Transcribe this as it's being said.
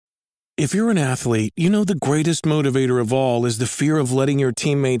If you're an athlete, you know the greatest motivator of all is the fear of letting your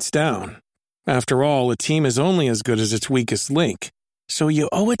teammates down. After all, a team is only as good as its weakest link. So you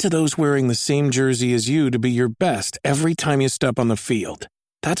owe it to those wearing the same jersey as you to be your best every time you step on the field.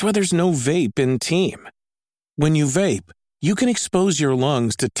 That's why there's no vape in team. When you vape, you can expose your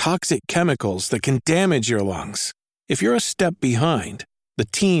lungs to toxic chemicals that can damage your lungs. If you're a step behind, the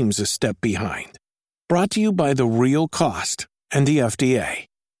team's a step behind. Brought to you by The Real Cost and the FDA.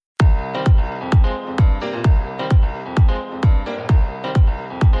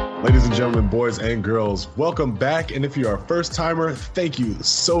 Ladies and gentlemen, boys and girls, welcome back. And if you're a first-timer, thank you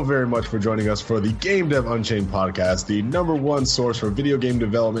so very much for joining us for the Game Dev Unchained podcast, the #1 source for video game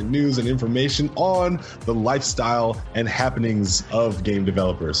development news and information on the lifestyle and happenings of game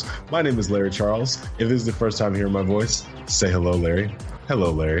developers. My name is Larry Charles. If this is the first time hearing my voice, say hello, Larry.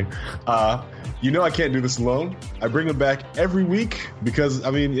 Hello, Larry. You know I can't do this alone. I bring him back every week because,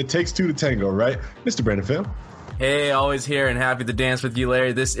 it takes two to tango, right? Mr. Brandon Pham. Hey, always here and happy to dance with you,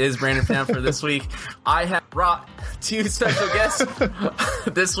 Larry. This is Brandon Pham for this week. I have brought two special guests.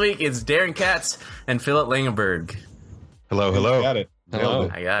 This week it's Darren Katz and Philip Langenberg. Hello. You got it. Hello.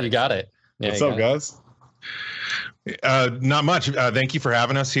 I got it. You got it. Yeah, what's up, guys? Not much. Thank you for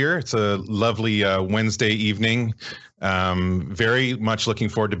having us here. It's a lovely Wednesday evening. Very much looking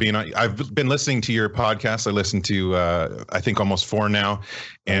forward to being on. I've been listening to your podcast. I listened to I think almost 4 now,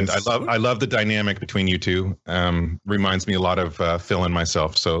 and nice. I love the dynamic between you two. Reminds me a lot of Phil and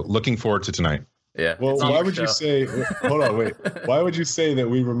myself. So looking forward to tonight. Yeah. Well, why would you say? Hold on, wait. Why would you say that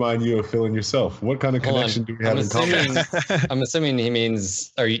we remind you of Phil and yourself? What kind of connection do we have in common? I'm assuming he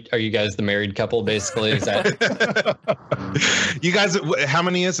means are you guys the married couple? Basically, is that? You guys, how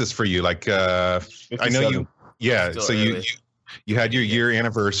many is this for you? Like, I know you. Yeah. So you had your year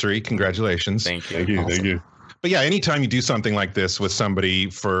anniversary. Congratulations. Thank you. Awesome. Thank you. But yeah, anytime you do something like this with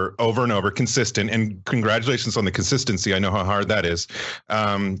somebody for over and over, consistent, and congratulations on the consistency. I know how hard that is.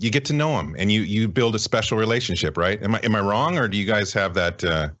 You get to know them, and you build a special relationship, right? Am I wrong, or do you guys have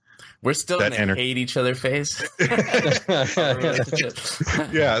that? We're still in the hate each other phase.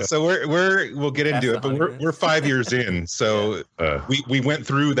 Yeah, so we'll get into it, but we're 5 years in, so we went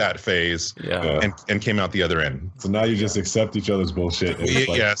through that phase, and came out the other end. So now you just accept each other's bullshit.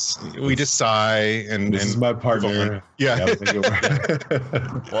 Yes, we just sigh and this is my partner. Yeah.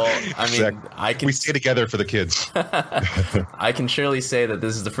 Well, exactly. We stay together for the kids. I can surely say that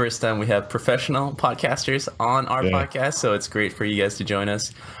this is the first time we have professional podcasters on our podcast, so it's great for you guys to join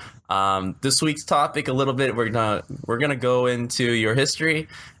us. This week's topic, a little bit, we're gonna go into your history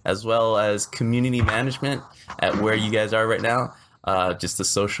as well as community management at where you guys are right now, just the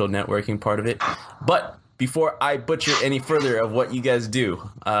social networking part of it. But before I butcher any further of what you guys do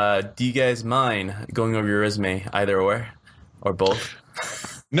you guys mind going over your resume, either or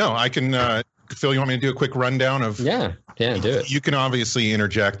both? No, I can. Phil, you want me to do a quick rundown of? Yeah, do it. You can obviously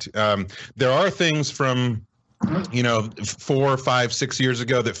interject. There are things from 4, 5, 6 years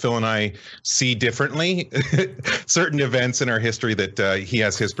ago that Phil and I see differently. Certain events in our history that he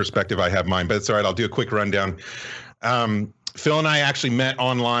has his perspective, I have mine, but it's all right. I'll do a quick rundown. Phil and I actually met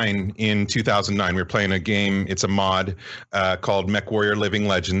online in 2009. We were playing a game. It's a mod called MechWarrior Living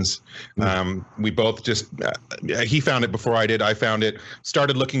Legends. We both just, he found it before I did. I found it,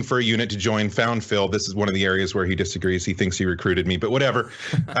 started looking for a unit to join, found Phil. This is one of the areas where he disagrees. He thinks he recruited me, but whatever.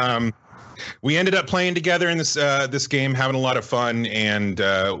 We ended up playing together in this game, having a lot of fun, and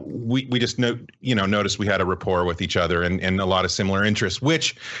we just noticed we had a rapport with each other and a lot of similar interests.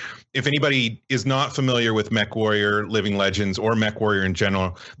 Which, if anybody is not familiar with MechWarrior Living Legends or MechWarrior in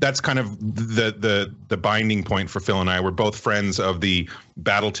general, that's kind of the binding point for Phil and I. We're both friends of the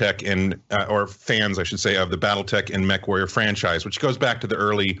BattleTech or fans, I should say, of the BattleTech and MechWarrior franchise, which goes back to the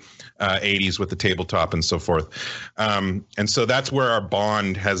early 80s with the tabletop and so forth. And so that's where our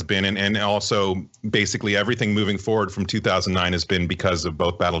bond has been. And also basically everything moving forward from 2009 has been because of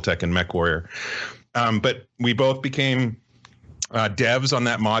both BattleTech and MechWarrior. But we both became devs on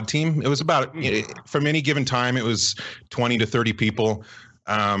that mod team. It was about, from any given time, it was 20 to 30 people.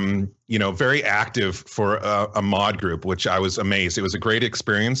 Very active for a mod group, which I was amazed. It was a great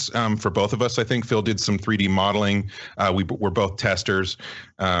experience for both of us. I think Phil did some 3D modeling. We're both testers,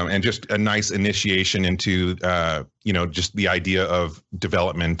 and just a nice initiation into just the idea of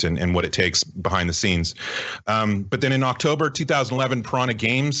development and what it takes behind the scenes. But then in October 2011, Piranha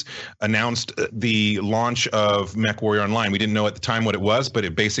Games announced the launch of MechWarrior Online. We didn't know at the time what it was, but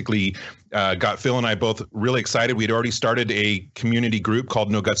it basically got Phil and I both really excited. We'd already started a community group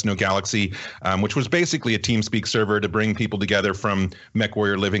called No Guts, No Galaxy, which was basically a TeamSpeak server to bring people together from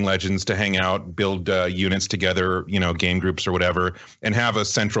MechWarrior Living Legends to hang out, build units together, game groups or whatever, and have a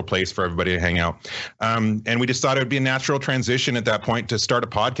central place for everybody to hang out. And we just thought it would be a natural transition at that point to start a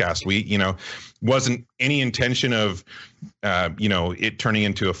podcast. We, wasn't any intention of, it turning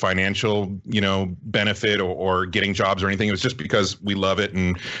into a financial, benefit or getting jobs or anything. It was just because we love it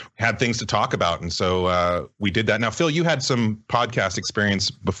and had things to talk about. And so we did that. Now, Phil, you had some podcast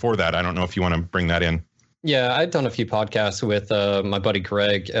experience before that. I don't know if you want to bring that in. Yeah, I'd done a few podcasts with my buddy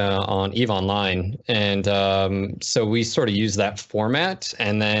Greg on EVE Online. And so we sort of used that format,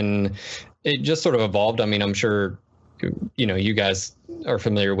 and then it just sort of evolved. I mean, I'm sure, you guys are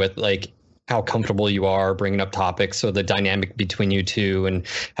familiar with like how comfortable you are bringing up topics. So the dynamic between you two and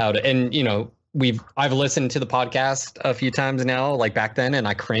how to, and, I've listened to the podcast a few times now, like back then, and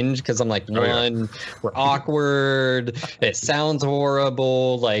I cringe because I'm like, we're awkward. It sounds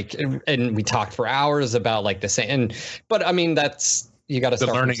horrible. Like, and we talked for hours about like the same, but I mean, you got to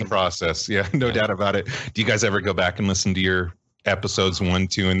start the learning process. Yeah, no doubt about it. Do you guys ever go back and listen to your episodes 1,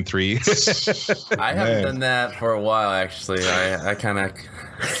 2, and 3? I haven't done that for a while, actually. I kind of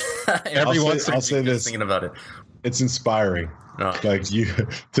I'll say this, thinking about it. It's inspiring. No. Like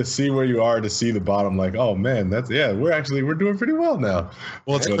to see where you are, to see the bottom, like, oh man, we're doing pretty well now.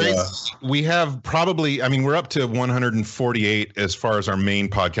 Well, it's crazy. We have probably, we're up to 148 as far as our main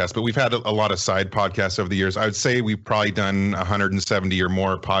podcast, but we've had a lot of side podcasts over the years. I would say we've probably done 170 or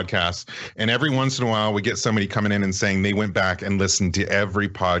more podcasts. And every once in a while we get somebody coming in and saying they went back and listened to every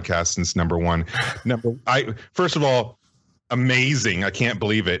podcast since number one. First of all, amazing. I can't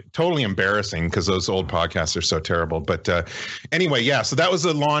believe it. Totally embarrassing because those old podcasts are so terrible. But anyway, yeah. So that was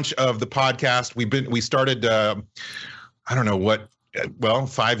the launch of the podcast. We started, I don't know what,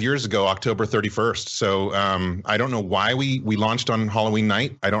 5 years ago, October 31st. So I don't know why we launched on Halloween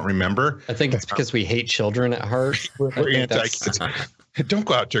night. I don't remember. I think it's because we hate children at heart. We're anti-kids. Don't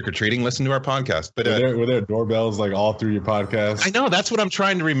go out trick-or-treating. Listen to our podcast. But were there doorbells like all through your podcast? I know. That's what I'm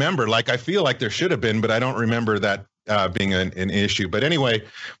trying to remember. Like, I feel like there should have been, but I don't remember that being an issue. But anyway,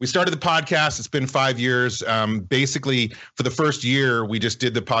 we started the podcast. It's been 5 years. Basically, for the first year, we just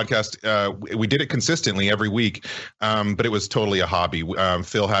did the podcast. We did it consistently every week, but it was totally a hobby.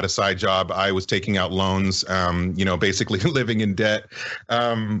 Phil had a side job. I was taking out loans, basically living in debt.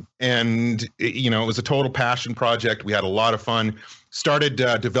 And it was a total passion project. We had a lot of fun. Started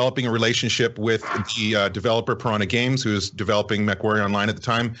developing a relationship with the developer Piranha Games, who was developing MechWarrior Online at the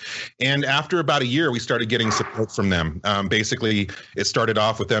time. And after about a year, we started getting support from them. Basically, it started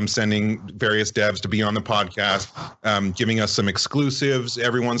off with them sending various devs to be on the podcast, giving us some exclusives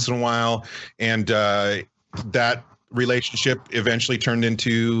every once in a while. And that relationship eventually turned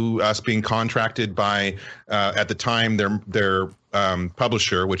into us being contracted by, at the time, their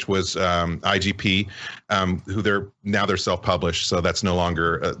publisher, which was IGP, who they're self-published, so that's no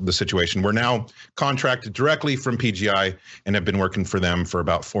longer the situation. We're now contracted directly from PGI and have been working for them for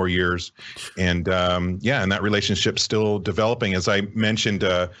about 4 years, and and that relationship's still developing. As I mentioned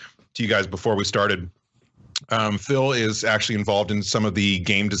to you guys before we started, Phil is actually involved in some of the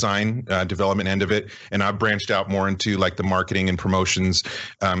game design development end of it, and I've branched out more into like the marketing and promotions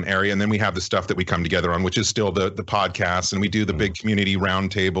area. And then we have the stuff that we come together on, which is still the podcast, and we do the big community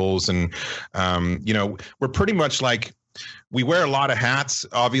roundtables. And we're pretty much like, we wear a lot of hats.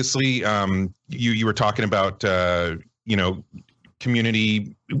 Obviously, you were talking about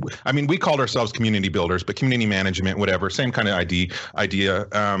community. I mean, we called ourselves community builders, but community management, whatever, same kind of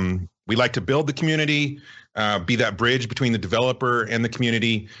idea. We like to build the community, be that bridge between the developer and the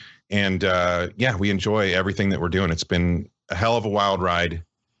community. And we enjoy everything that we're doing. It's been a hell of a wild ride,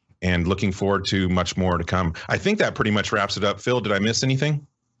 and looking forward to much more to come. I think that pretty much wraps it up. Phil, did I miss anything?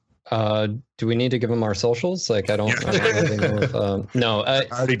 Do we need to give them our socials? Like, I don't really know if, no. I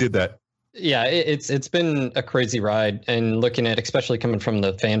already did that. Yeah, it's been a crazy ride, and looking at, especially coming from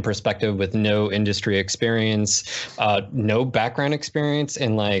the fan perspective with no industry experience, no background experience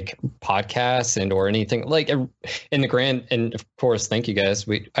in like podcasts and or anything like in the grand. And of course, thank you guys.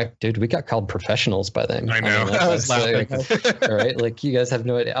 We got called professionals by them. I know. All right, like you guys have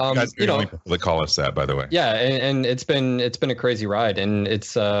no idea. You guys they call us that, by the way. Yeah, and it's been a crazy ride, and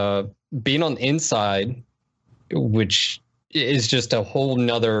it's being on the inside, which is just a whole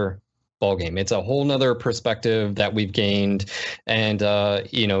nother ballgame. It's a whole nother perspective that we've gained. And,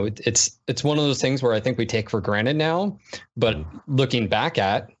 it's one of those things where I think we take for granted now, but looking back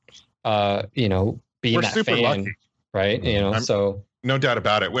at, being We're that super fan, lucky. right? So no doubt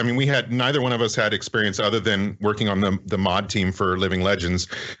about it. I mean, neither one of us had experience other than working on the mod team for Living Legends.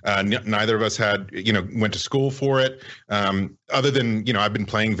 Neither of us went to school for it. Other than, I've been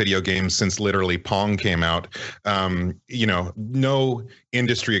playing video games since literally Pong came out. No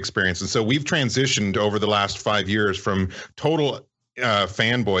industry experience. And so we've transitioned over the last 5 years from total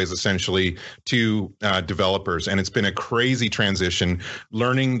fanboys essentially to developers, and it's been a crazy transition,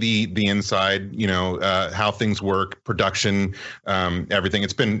 learning the inside, how things work, production, everything.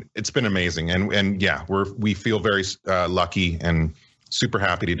 It's been amazing, and yeah, we feel very lucky and super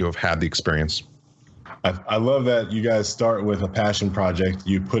happy to have had the experience. I love that you guys start with a passion project,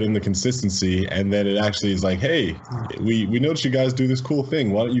 you put in the consistency, and then it actually is like, hey, we noticed you guys do this cool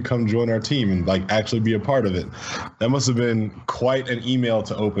thing. Why don't you come join our team and like actually be a part of it? That must have been quite an email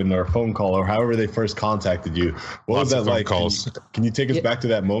to open or a phone call or however they first contacted you. What was that like? Can you take us back to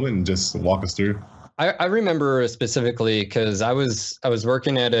that moment and just walk us through? I remember specifically because I was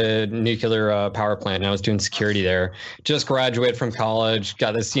working at a nuclear power plant and I was doing security there. Just graduated from college,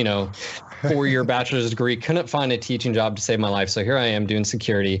 got this 4-year bachelor's degree, couldn't find a teaching job to save my life. So here I am doing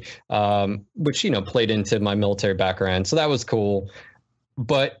security, which played into my military background. So that was cool.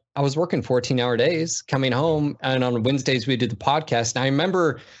 But I was working 14-hour days, coming home, and on Wednesdays we did the podcast. And I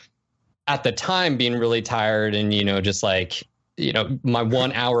remember at the time being really tired and just like, my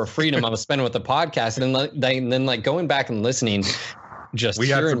 1 hour of freedom I was spending with the podcast, and then like going back and listening, just we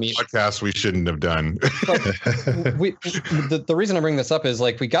hearing had some me. podcasts we shouldn't have done. The reason I bring this up is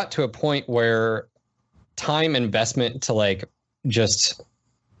like we got to a point where time investment to like just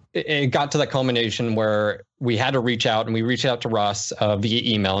it got to that culmination where we had to reach out, and we reached out to Russ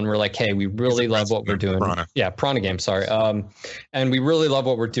via email, and we're like, hey, we really love what we're doing. Prana Game, sorry. And we really love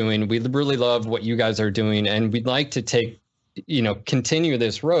what we're doing. We really love what you guys are doing, and we'd like to continue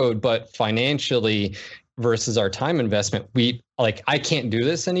this road, but financially versus our time investment, I can't do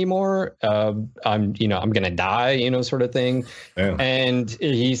this anymore. I'm going to die, sort of thing. Damn. And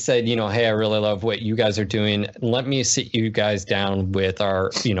he said, hey, I really love what you guys are doing. Let me sit you guys down with our,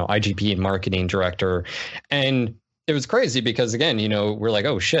 IGP and marketing director. And it was crazy because again, we're like,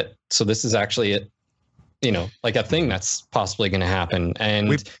 oh shit. So this is actually it. Like a thing that's possibly going to happen.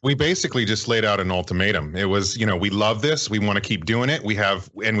 And we basically just laid out an ultimatum. It was, we love this. We want to keep doing it. We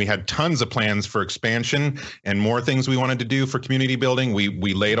had tons of plans for expansion and more things we wanted to do for community building.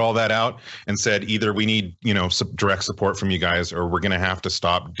 We laid all that out and said, either we need, some direct support from you guys, or we're going to have to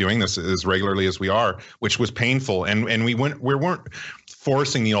stop doing this as regularly as we are, which was painful. And we weren't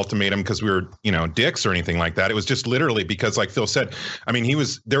forcing the ultimatum because we were, dicks or anything like that. It was just literally because, like Phil said, I mean,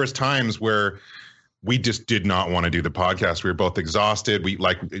 there was times where we just did not want to do the podcast. We were both exhausted. We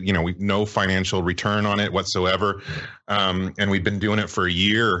no financial return on it whatsoever. And we've been doing it for a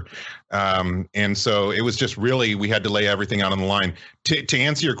year. And so it was just really, we had to lay everything out on the line. To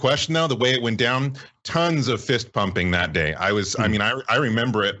answer your question though, the way it went down, tons of fist pumping that day. I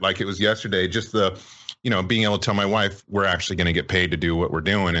remember it like it was yesterday, just being able to tell my wife, we're actually going to get paid to do what we're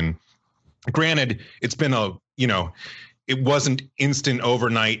doing. And granted, it's been it wasn't instant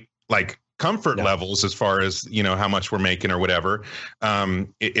overnight, like comfort levels as far as how much we're making or whatever.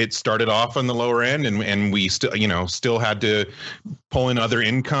 It started off on the lower end, and we still had to pull in other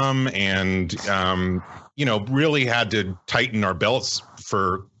income, and really had to tighten our belts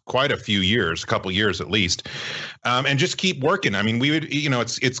for quite a few years, a couple years at least, and just keep working. I mean, we would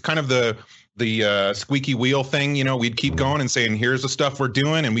it's kind of the squeaky wheel thing. We'd keep going and saying, here's the stuff we're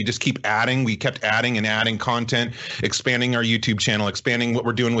doing, and we just keep adding. We kept adding and adding content, expanding our YouTube channel, expanding what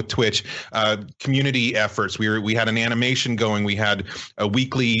we're doing with Twitch, community efforts. We had an animation going. We had a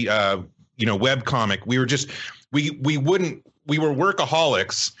weekly web comic. We were just we were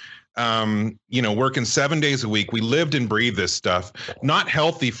workaholics. Working 7 days a week. We lived and breathed this stuff. Not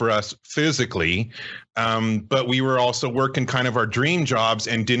healthy for us physically, but we were also working kind of our dream jobs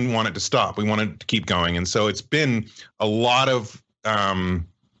and didn't want it to stop. We wanted to keep going. And so it's been a lot of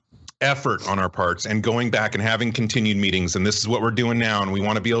effort on our parts, and going back and having continued meetings. And this is what we're doing now. And we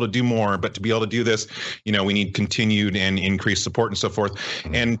want to be able to do more. But to be able to do this, we need continued and increased support and so forth.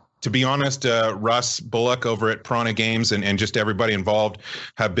 And to be honest, Russ Bullock over at Piranha Games and just everybody involved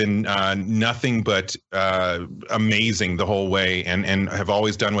have been nothing but amazing the whole way, and have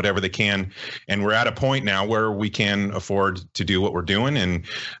always done whatever they can. And we're at a point now where we can afford to do what we're doing. And,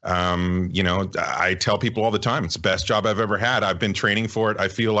 I tell people all the time, it's the best job I've ever had. I've been training for it, I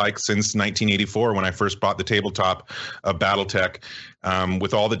feel like, since 1984 when I first bought the tabletop of BattleTech.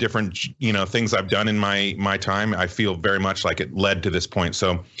 With all the different, things I've done in my time, I feel very much like it led to this point.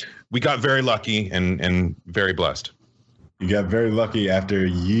 So we got very lucky and very blessed. You got very lucky after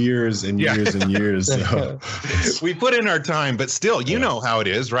years and years and years. So. We put in our time, but still, you know how it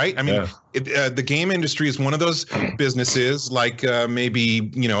is, right? I mean, the game industry is one of those businesses like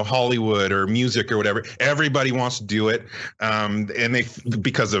maybe, Hollywood or music or whatever. Everybody wants to do it. And they,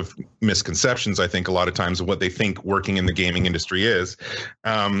 because of misconceptions, I think a lot of times of what they think working in the gaming industry is.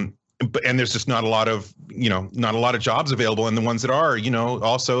 And there's just not a lot of jobs available. And the ones that are,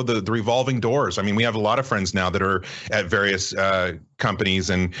 also the revolving doors. I mean, we have a lot of friends now that are at various companies,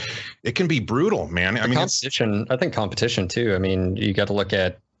 and it can be brutal, man. I think competition too. I mean, you got to look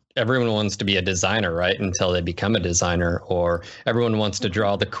at, everyone wants to be a designer, right? Until they become a designer, or everyone wants to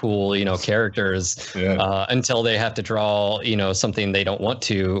draw the cool, characters until they have to draw, something they don't want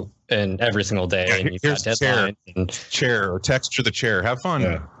to, and every single day. Yeah, and you've got deadlines chair or texture the chair. Have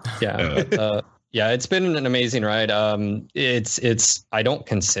fun. Yeah, it's been an amazing ride. It's I don't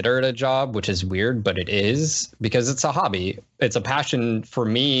consider it a job, which is weird, but it is, because it's a hobby. It's a passion for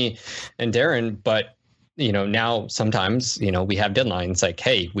me and Darren, but now sometimes, we have deadlines like,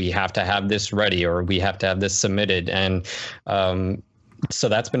 hey, we have to have this ready, or we have to have this submitted. And so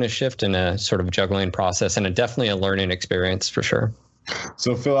that's been a shift in a sort of juggling process, and definitely a learning experience for sure.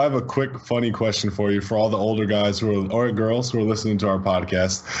 So, Phil, I have a quick, funny question for you for all the older guys or girls who are listening to our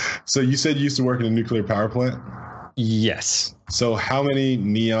podcast. So you said you used to work in a nuclear power plant? Yes. So how many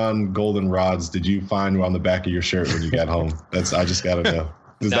neon golden rods did you find on the back of your shirt when you got home? I just got to know.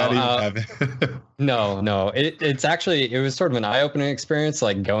 Does that even happen? No. It's actually, it was sort of an eye-opening experience,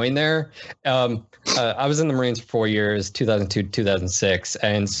 like going there. I was in the Marines for 4 years, 2002, 2006.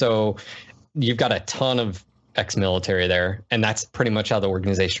 And so you've got a ton of ex-military there, and that's pretty much how the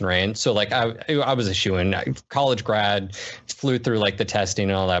organization ran. So like I was a shoo-in, college grad, flew through like the testing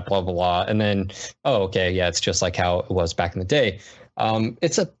and all that, blah, blah, blah. And then, it's just like how it was back in the day.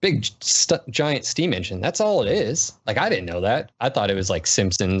 It's a big giant steam engine. That's all it is. Like, I didn't know that. I thought it was like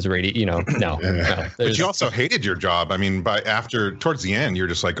Simpsons radio, no. But you also hated your job. I mean, towards the end, you're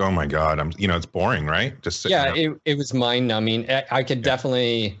just like, oh my God, it's boring, right? Just it was mind numbing. I could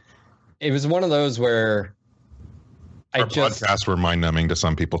definitely, it was one of those where our podcasts were mind numbing to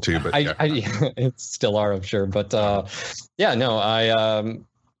some people too, but it still are, I'm sure. But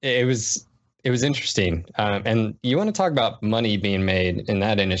it was interesting. And you want to talk about money being made in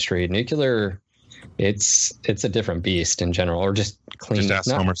that industry, nuclear, it's a different beast in general, or just clean. Just ask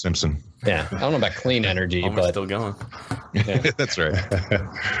Homer Simpson. Yeah. I don't know about clean energy, Homer's but still going. Yeah. That's right.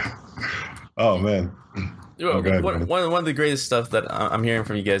 Oh man. One of the greatest stuff that I'm hearing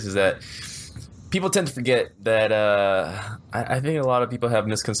from you guys is that people tend to forget that I think a lot of people have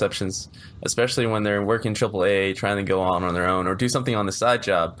misconceptions, especially when they're working AAA, trying to go on their own or do something on the side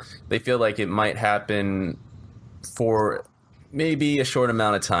job. They feel like it might happen for maybe a short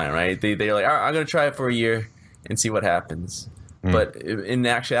amount of time, right? They're like, all right, I'm going to try it for a year and see what happens. But in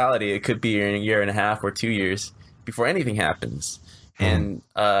actuality, it could be a year and a half or 2 years before anything happens. And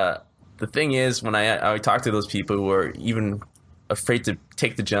the thing is, when I talk to those people who are even afraid to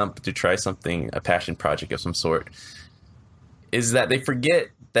take the jump to try something, a passion project of some sort, is that they forget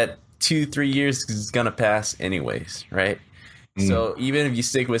that 2-3 years is going to pass anyways, right? So even if you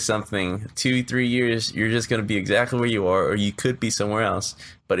stick with something 2-3 years, you're just going to be exactly where you are, or you could be somewhere else.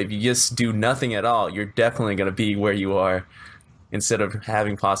 But if you just do nothing at all, you're definitely going to be where you are, instead of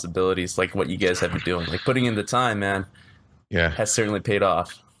having possibilities like what you guys have been doing. Like, putting in the time, man, has certainly paid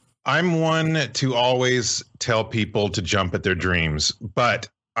off. I'm one to always tell people to jump at their dreams, but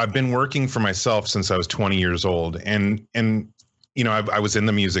I've been working for myself since I was 20 years old. And I was in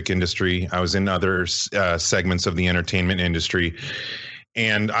the music industry. I was in other segments of the entertainment industry.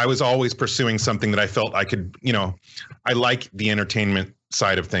 And I was always pursuing something that I felt I could, I like the entertainment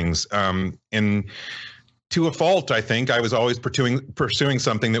side of things. And to a fault, I think I was always pursuing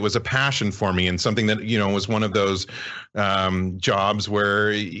something that was a passion for me, and something that, was one of those jobs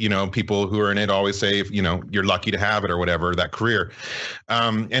where, people who are in it always say, you're lucky to have it or whatever, that career.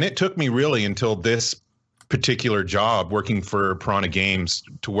 And it took me really until this particular job working for Piranha Games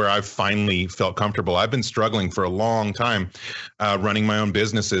to where I've finally felt comfortable. I've been struggling for a long time running my own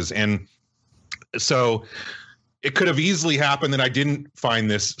businesses. And so it could have easily happened that I didn't find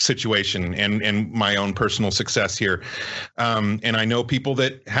this situation and my own personal success here. And I know people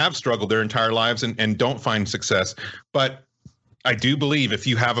that have struggled their entire lives and don't find success. But I do believe if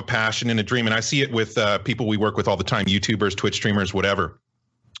you have a passion and a dream, and I see it with people we work with all the time, YouTubers, Twitch streamers, whatever,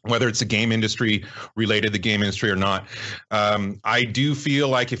 whether it's the game industry related to the game industry or not. I do feel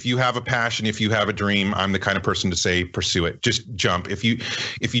like if you have a passion, if you have a dream, I'm the kind of person to say, pursue it. Just jump. If you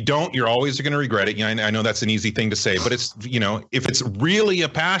don't, you're always going to regret it. I know that's an easy thing to say, but it's, if it's really a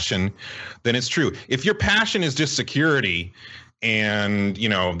passion, then it's true. If your passion is just security and,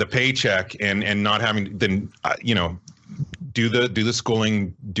 the paycheck and not having, then, do the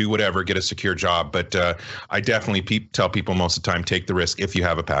schooling, do whatever, get a secure job. But I definitely tell people most of the time, take the risk if you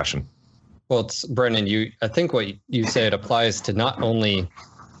have a passion. Well, it's Brennan, I think what you said applies to not only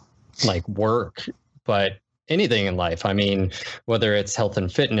like work, but anything in life. I mean, whether it's health and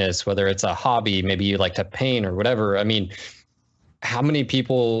fitness, whether it's a hobby, maybe you like to paint or whatever. I mean, how many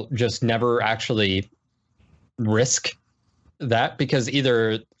people just never actually risk that because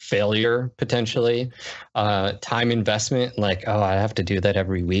either failure, potentially, time investment, like, oh, I have to do that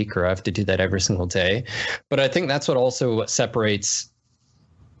every week or I have to do that every single day. But I think that's what also separates,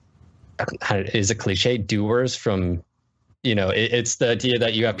 is a cliche, doers from, it's the idea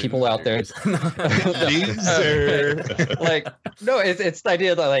that you have people out there. Like, no, it's the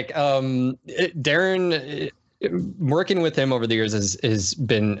idea that like Darren, working with him over the years has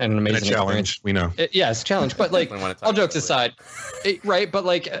been an amazing challenge. Experience. We know. Yeah, it's a challenge. But like, all jokes aside, right? But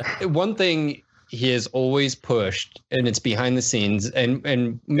like, one thing he has always pushed, and it's behind the scenes,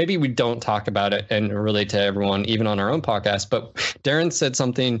 and maybe we don't talk about it and relate to everyone, even on our own podcast. But Darren said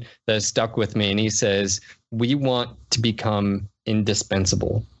something that has stuck with me, and he says, "We want to become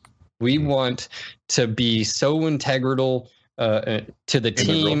indispensable. We want to be so integral." To the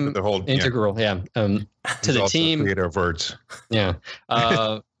team, integral, yeah. To the team, creator of words, yeah.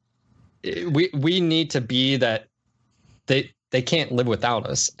 We need to be that. They can't live without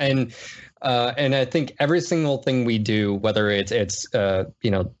us, and I think every single thing we do, whether it's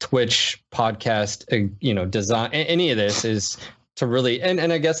Twitch, podcast, design, any of this is to really,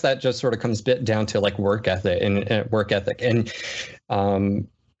 and I guess that just sort of comes down to like work ethic and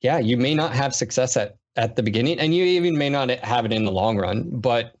yeah, you may not have success at the beginning, and you even may not have it in the long run.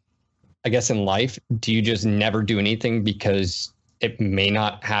 But I guess in life, do you just never do anything because it may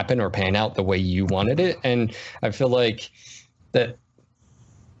not happen or pan out the way you wanted it? And I feel like that,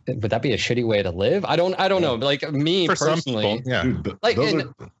 would that be a shitty way to live? I don't know. Like me for personally, some people, yeah. Dude, like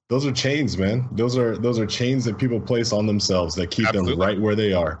those are chains, man. Those are chains that people place on themselves that keep them right where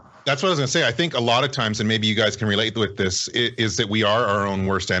they are. That's what I was going to say. I think a lot of times, and maybe you guys can relate with this, is that we are our own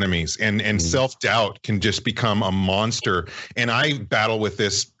worst enemies, and self-doubt can just become a monster. And I battle with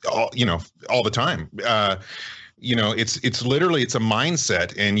this, all the time. It's literally, it's a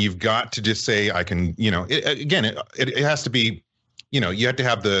mindset, and you've got to just say, I can, it has to be, you have to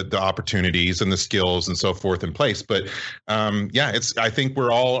have the opportunities and the skills and so forth in place. But I think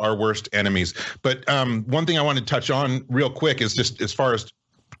we're all our worst enemies. But one thing I wanted to touch on real quick is just as far as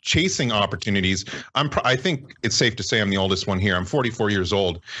chasing opportunities. I think it's safe to say I'm the oldest one here. I'm 44 years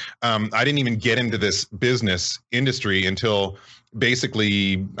old. I didn't even get into this business industry until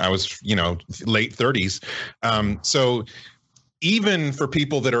basically I was, late 30s. So even for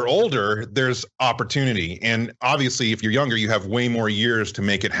people that are older, there's opportunity. And obviously, if you're younger, you have way more years to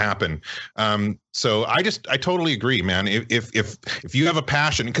make it happen. So I totally agree, man. If you have a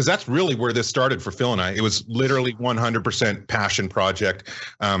passion, because that's really where this started for Phil and I. It was literally 100% passion project.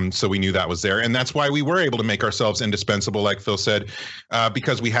 So we knew that was there. And that's why we were able to make ourselves indispensable, like Phil said,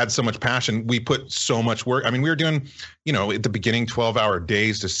 because we had so much passion. We put so much work. I mean, we were doing, at the beginning, 12-hour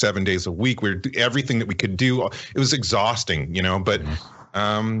days to 7 days a week. We were doing everything that we could do. It was exhausting, but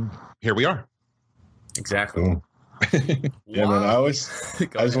here we are. Exactly. Cool. Yeah, man. I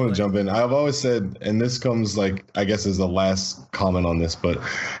just want to jump in. I've always said, and this comes I guess is the last comment on this, but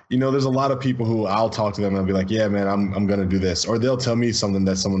there's a lot of people who I'll talk to them and I'll be like, yeah, man, I'm going to do this. Or they'll tell me something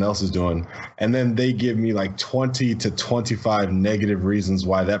that someone else is doing. And then they give me like 20 to 25 negative reasons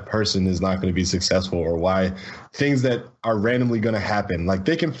why that person is not going to be successful, or why things that are randomly going to happen. Like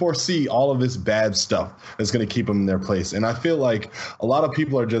they can foresee all of this bad stuff that's going to keep them in their place. And I feel like a lot of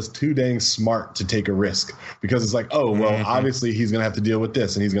people are just too dang smart to take a risk, because it's like, oh, well, obviously he's going to have to deal with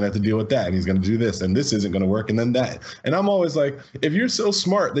this and he's going to have to deal with that and he's going to do this and this isn't going to work and then that. And I'm always like, if you're so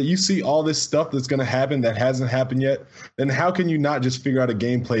smart that you see all this stuff that's going to happen that hasn't happened yet, then how can you not just figure out a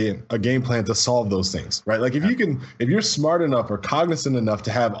game plan to solve those things, right? Like if you're smart enough or cognizant enough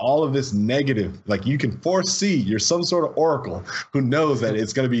to have all of this negative, like you can foresee, you're some sort of oracle who knows that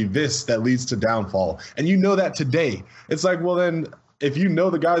it's going to be this that leads to downfall. And you know that today. It's like, well, then if you know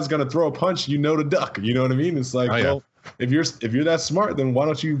the guy's going to throw a punch, you know to duck. You know what I mean? It's like, well, if you're that smart, then why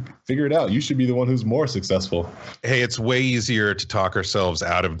don't you figure it out? You should be the one who's more successful. Hey, it's way easier to talk ourselves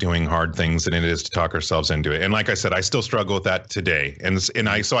out of doing hard things than it is to talk ourselves into it. And like I said, I still struggle with that today. And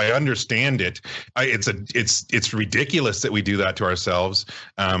I understand it. It's ridiculous that we do that to ourselves.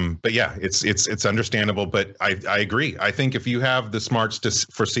 But yeah, it's understandable. But I agree. I think if you have the smarts to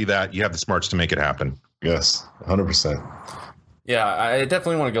foresee that, you have the smarts to make it happen. Yes, 100%. Yeah, I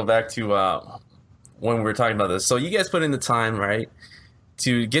definitely want to go back to when we were talking about this. So you guys put in the time, right,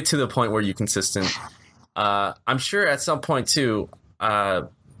 to get to the point where you're consistent. I'm sure at some point too,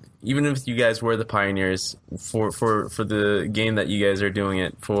 even if you guys were the pioneers for the game that you guys are doing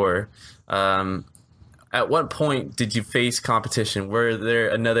it for, at what point did you face competition? Were there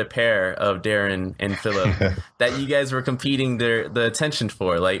another pair of Darren and Philip that you guys were competing the attention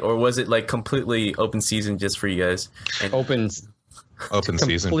for, like, or was it like completely open season just for you guys? And Open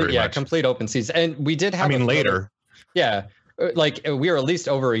season, pretty much. Complete open season. And we did have later. Yeah. Like we were at least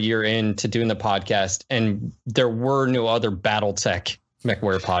over a year into doing the podcast, and there were no other BattleTech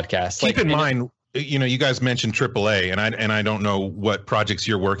MechWarrior podcasts. Keep in mind, you guys mentioned AAA, and I don't know what projects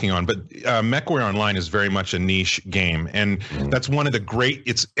you're working on, but MechWarrior Online is very much a niche game, and that's one of the great.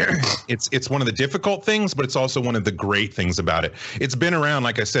 It's one of the difficult things, but it's also one of the great things about it. It's been around,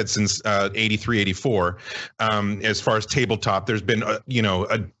 like I said, since 83, 84. As far as tabletop, there's been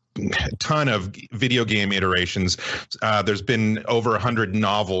a ton of video game iterations. There's been over 100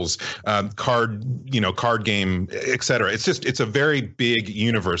 novels, card game, etc. It's a very big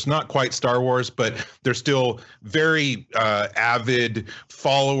universe. Not quite Star Wars, but there's still very avid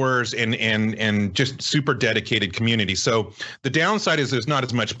followers and just super dedicated community. So the downside is there's not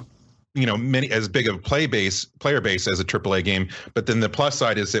as much as big of a player base as a AAA game. But then the plus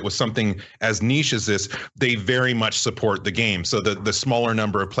side is that with something as niche as this, they very much support the game. So the smaller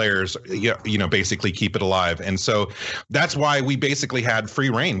number of players, basically keep it alive. And so that's why we basically had free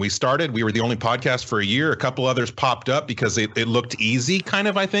reign. We were the only podcast for a year. A couple others popped up because it looked easy, kind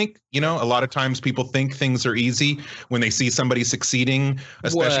of, I think. A lot of times people think things are easy when they see somebody succeeding,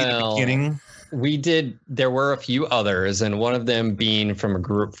 especially at the beginning. There were a few others, and one of them being from a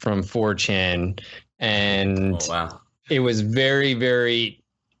group from 4chan, and It was very, very,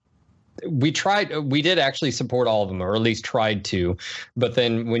 we did actually support all of them, or at least tried to, but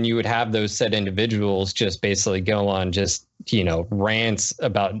then when you would have those said individuals just basically go on just, rants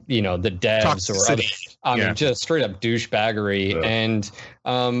about, the devs or other, just straight up douchebaggery, and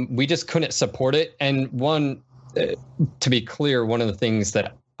we just couldn't support it. And to be clear, one of the things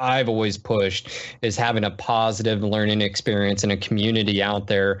that I've always pushed is having a positive learning experience and a community out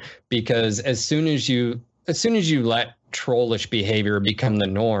there, because as soon as you let trollish behavior become the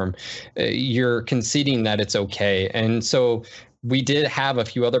norm, you're conceding that it's okay. And so we did have a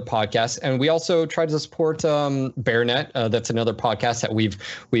few other podcasts, and we also tried to support BearNet. That's another podcast that we've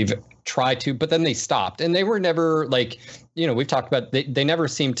tried to, but then they stopped, and they were never like, we've talked about, they never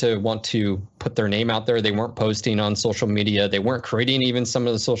seemed to want to put their name out there. They weren't posting on social media. They weren't creating even some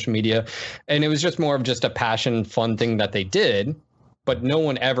of the social media. And it was just more of just a passion, fun thing that they did. But no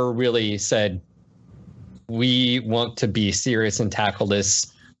one ever really said, we want to be serious and tackle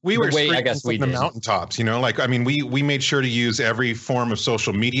this. We were the mountaintops, we made sure to use every form of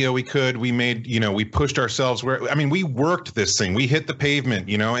social media we could. We made, we pushed ourselves we worked this thing. We hit the pavement,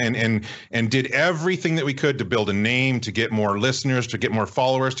 and did everything that we could to build a name, to get more listeners, to get more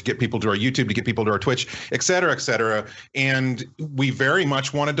followers, to get people to our YouTube, to get people to our Twitch, et cetera, et cetera. And we very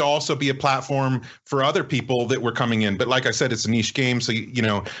much wanted to also be a platform for other people that were coming in. But like I said, it's a niche game. So,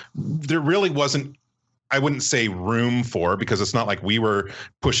 there really wasn't, I wouldn't say room for, because it's not like we were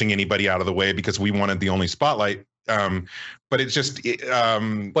pushing anybody out of the way because we wanted the only spotlight. But it's just.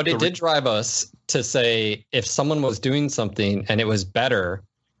 But it did drive us to say, if someone was doing something and it was better,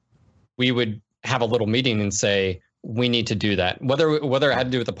 we would have a little meeting and say, we need to do that. Whether it had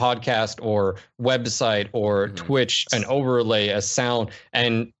to do with a podcast or website or Twitch, an overlay, a sound.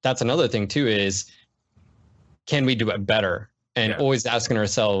 And that's another thing too, is, can we do it better? And always asking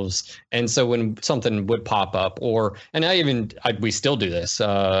ourselves. And so when something would pop up, we still do this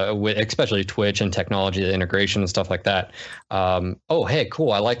with especially Twitch and technology, the integration and stuff like that. Oh, hey,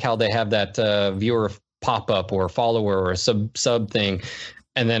 cool. I like how they have that viewer pop-up or follower or a sub thing.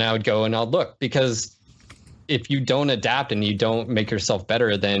 And then I would go and I'll look, because if you don't adapt and you don't make yourself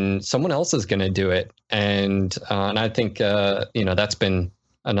better, then someone else is going to do it. And I think, that's been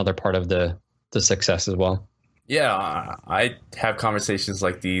another part of the success as well. Yeah, I have conversations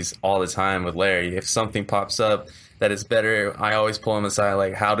like these all the time with Larry. If something pops up that is better, I always pull him aside,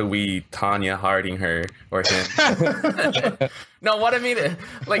 like, how do we Tanya Harding her or him? No, what I mean,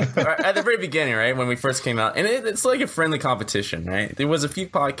 like, at the very beginning, right, when we first came out, and it's like a friendly competition, right? There was a few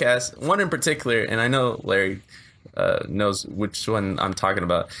podcasts, one in particular, and I know Larry knows which one I'm talking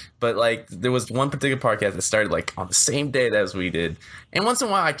about, but like, there was one particular podcast that started like on the same day as we did, and once in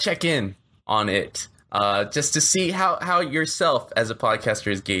a while I check in on it. Just to see how yourself as a podcaster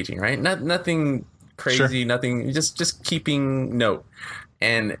is gauging, right? Nothing crazy, sure. Nothing, just keeping note.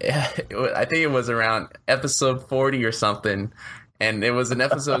 And I think it was around episode 40 or something. And it was an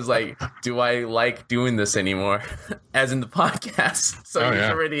episode was like, do I like doing this anymore? As in the podcast. So he's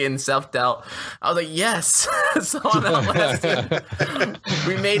already in self-doubt. I was like, yes. So on that last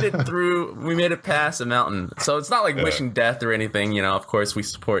we made it through. We made it past a mountain. So it's not like wishing death or anything. Of course, we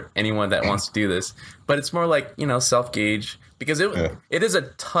support anyone that wants to do this. But it's more like, self-gauge. Because it is a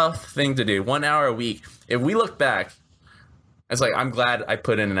tough thing to do. 1 hour a week. If we look back, it's like, I'm glad I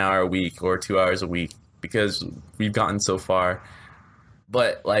put in an hour a week or 2 hours a week, because we've gotten so far.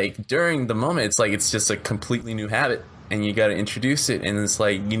 But like during the moment, it's like it's just a completely new habit, and you got to introduce it. And it's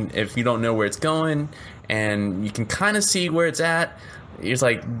like, if you don't know where it's going, and you can kind of see where it's at, it's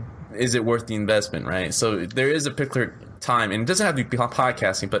like, is it worth the investment, right? So there is a particular time, and it doesn't have to be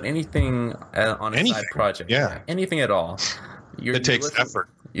podcasting, but anything on a side project, anything at all. It takes effort.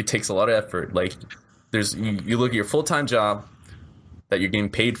 It takes a lot of effort. Like you look at your full-time job that you're getting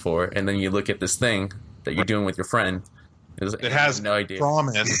paid for, and then you look at this thing that you're doing with your friend. It has no idea.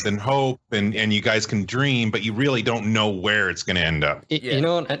 Promise and hope, and you guys can dream, but you really don't know where it's going to end up.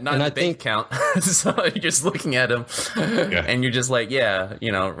 And I think count. So you're just looking at them, and you're just like,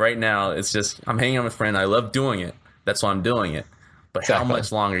 right now it's just, I'm hanging out with a friend. I love doing it. That's why I'm doing it. But how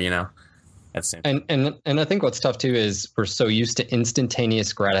much longer, And I think what's tough too is we're so used to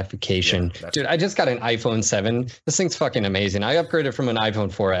instantaneous gratification. Dude, I just got an iPhone 7. This thing's fucking amazing. I upgraded from an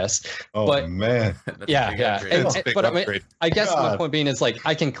iPhone 4S. Oh, man. But I guess my point being is like,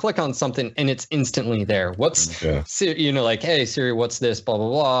 I can click on something and it's instantly there. Like, hey Siri, what's this? Blah blah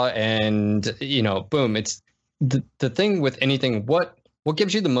blah, and boom. It's the thing with anything. What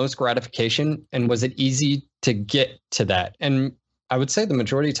gives you the most gratification, and was it easy to get to that? And I would say the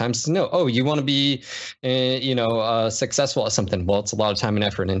majority of times is no. Oh, you want to be, successful at something. Well, it's a lot of time and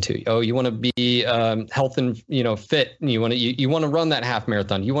effort into. Oh, you want to be health and fit. And you want to run that half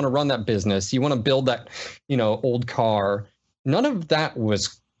marathon. You want to run that business. You want to build that old car. None of that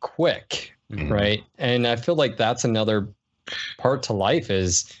was quick, right? And I feel like that's another part to life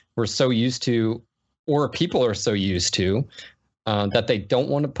is we're so used to, or people are so used to, that they don't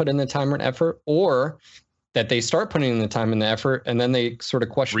want to put in the time and effort, or that they start putting in the time and the effort, and then they sort of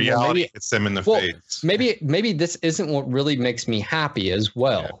question reality. Hits them in the face. Maybe this isn't what really makes me happy as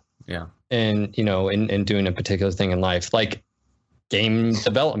well. Yeah. And in doing a particular thing in life, like game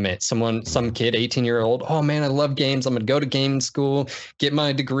development. Some kid, 18-year-old, oh man, I love games. I'm gonna go to game school, get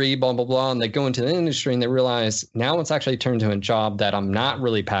my degree, blah blah blah, and they go into the industry and they realize now it's actually turned to a job that I'm not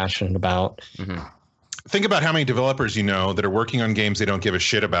really passionate about. Mm-hmm. Think about how many developers that are working on games they don't give a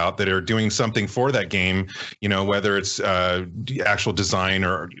shit about, that are doing something for that game, whether it's actual design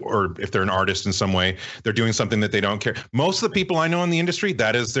or if they're an artist in some way, they're doing something that they don't care. Most of the people I know in the industry,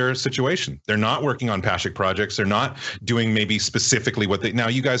 that is their situation. They're not working on passion projects. They're not doing maybe specifically what now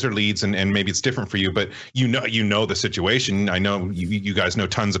you guys are leads and maybe it's different for you, but you know the situation. I know you guys know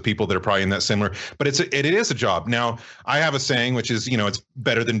tons of people that are probably in that similar, but it is a job. Now I have a saying, which is, it's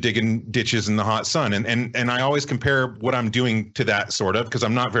better than digging ditches in the hot sun. And I always compare what I'm doing to that sort of, because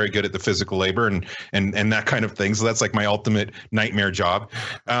I'm not very good at the physical labor and that kind of thing. So that's like my ultimate nightmare job.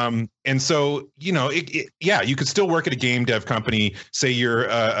 And so, you could still work at a game dev company, say you're,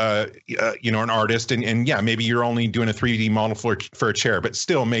 an artist and maybe you're only doing a 3D model for a chair, but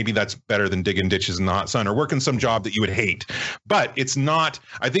still maybe that's better than digging ditches in the hot sun or working some job that you would hate. But it's not,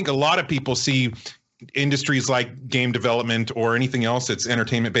 I think a lot of people see industries like game development or anything else that's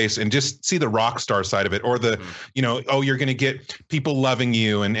entertainment based and just see the rock star side of it, or the you're going to get people loving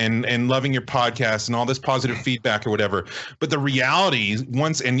you and loving your podcast and all this positive feedback or whatever. But the reality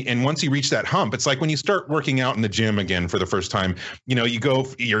once you reach that hump, it's like when you start working out in the gym again for the first time,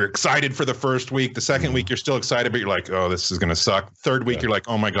 you're excited for the first week, the second week you're still excited, but you're like, oh, this is going to suck. Third week you're like,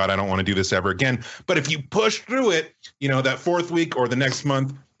 oh my God, I don't want to do this ever again. But if you push through it, that fourth week or the next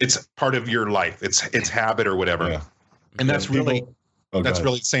month, it's part of your life. It's habit or whatever. Yeah. And that's really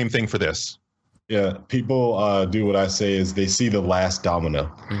the same thing for this. Yeah, people do what I say is they see the last domino.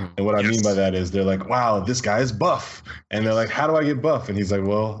 Mm-hmm. And what I mean by that is they're like, wow, this guy is buff. And they're like, how do I get buff? And he's like,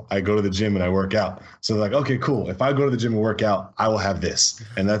 well, I go to the gym and I work out. So they're like, okay, cool. If I go to the gym and work out, I will have this.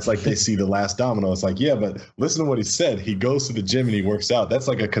 And that's like they see the last domino. It's like, yeah, but listen to what he said. He goes to the gym and he works out. That's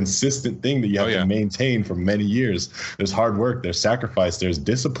like a consistent thing that you have to maintain for many years. There's hard work, there's sacrifice, there's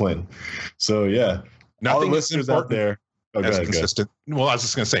discipline. So, yeah, all the listeners out there. As consistent. Well, I was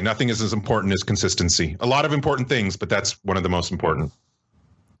just going to say, nothing is as important as consistency. A lot of important things, but that's one of the most important.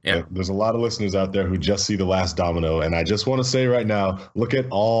 Yeah. There's a lot of listeners out there who just see the last domino. And I just want to say right now, look at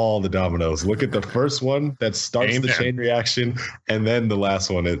all the dominoes. Look at the first one that starts the chain reaction, and then the last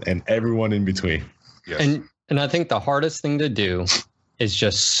one, and everyone in between. Yes. And I think the hardest thing to do is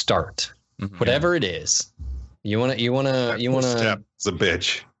just start. Mm-hmm. Whatever it is. You want to step is a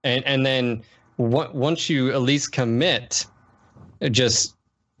bitch. And then once you at least commit, just,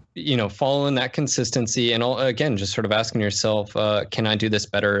 following that consistency and again, just sort of asking yourself, can I do this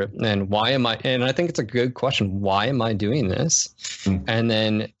better? And why am I? And I think it's a good question. Why am I doing this? Mm-hmm. And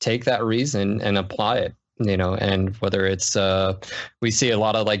then take that reason and apply it, and whether it's, we see a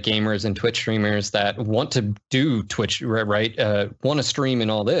lot of like gamers and Twitch streamers that want to do Twitch, right? Want to stream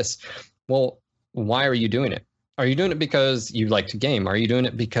and all this. Well, why are you doing it? Are you doing it because you like to game? Are you doing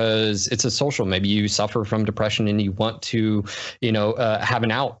it because it's a social? Maybe you suffer from depression and you want to, have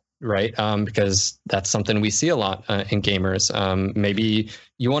an out, right? Because that's something we see a lot in gamers. Maybe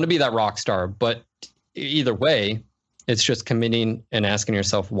you want to be that rock star, but either way, it's just committing and asking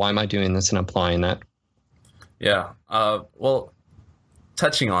yourself, why am I doing this, and applying that. Yeah. Well,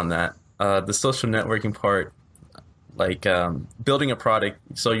 touching on that, the social networking part, like building a product.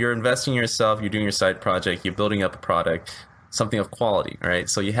 So you're investing in yourself, you're doing your side project, you're building up a product, something of quality, right?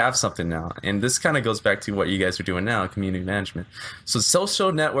 So you have something now. And this kind of goes back to what you guys are doing now, community management. So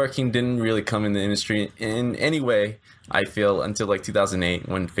social networking didn't really come in the industry in any way, I feel, until like 2008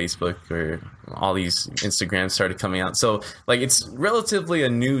 when Facebook or all these Instagrams started coming out. So like it's relatively a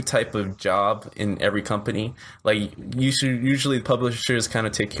new type of job in every company. Like usually publishers kind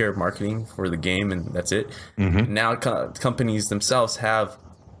of take care of marketing for the game and that's it. Mm-hmm. Now companies themselves have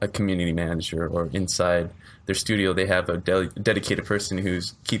a community manager, or inside their studio they have a dedicated person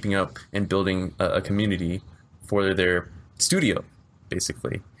who's keeping up and building a community for their studio,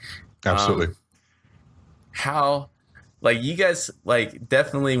 basically. Absolutely. Like you guys like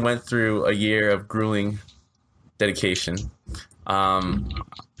definitely went through a year of grueling dedication.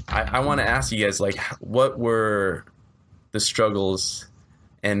 I want to ask you guys, like, what were the struggles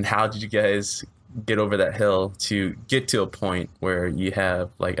and how did you guys get over that hill to get to a point where you have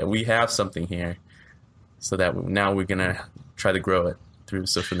we have something here, so that now we're going to try to grow it through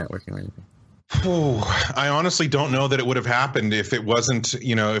social networking or anything? I honestly don't know that it would have happened if it wasn't,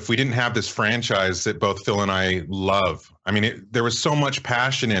 if we didn't have this franchise that both Phil and I love. I mean, there was so much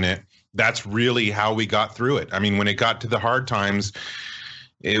passion in it. That's really how we got through it. I mean, when it got to the hard times,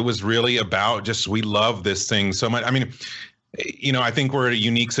 it was really about just, we love this thing so much. I mean, I think we're in a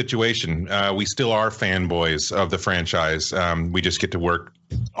unique situation. We still are fanboys of the franchise. We just get to work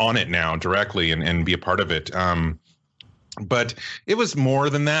on it now directly and be a part of it. But it was more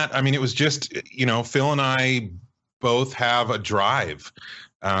than that. I mean, it was just, Phil and I both have a drive.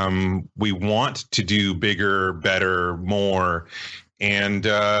 We want to do bigger, better, more. And,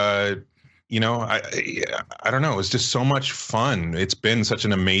 I don't know. It was just so much fun. It's been such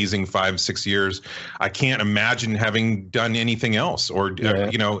an amazing 5-6 years. I can't imagine having done anything else or,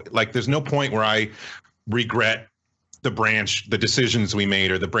 there's no point where I regret the decisions we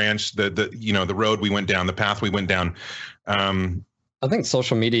made, or the branch, the road we went down, the path we went down. I think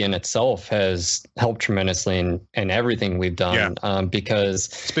social media in itself has helped tremendously in everything we've done, because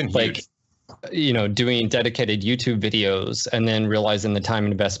it's been huge. Doing dedicated YouTube videos and then realizing the time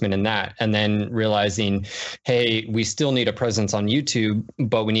investment in that, and then realizing, hey, we still need a presence on YouTube,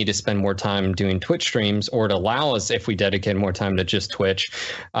 but we need to spend more time doing Twitch streams, or to allow us, if we dedicate more time to just Twitch,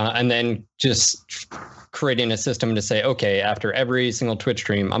 and then just creating a system to say, okay, after every single Twitch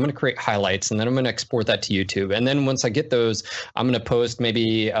stream, I'm going to create highlights, and then I'm going to export that to YouTube. And then once I get those, I'm going to post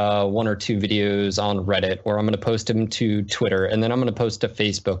maybe 1 or 2 videos on Reddit, or I'm going to post them to Twitter, and then I'm going to post to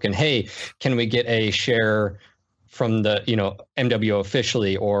Facebook. And hey, can we get a share from the, MWO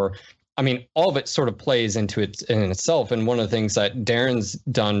officially? Or, I mean, all of it sort of plays into it in itself. And one of the things that Darren's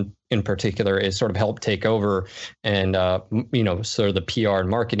done in particular is sort of help take over and, sort of the PR and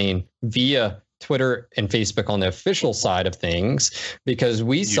marketing via Twitter and Facebook on the official side of things, because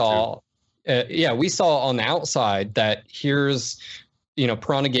we saw on the outside that here's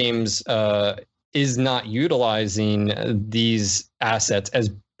Piranha Games is not utilizing these assets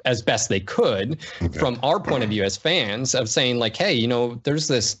as best they could from our point of view as fans, of saying like, hey, there's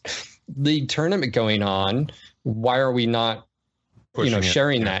this league tournament going on. Why are we not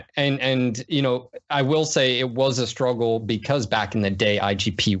sharing that? And I will say it was a struggle because back in the day,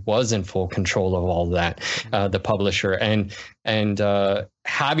 IGP was in full control of all of that, the publisher, and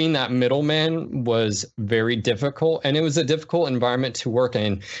having that middleman was very difficult, and it was a difficult environment to work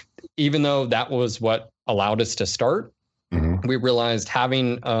in. Even though that was what allowed us to start, we realized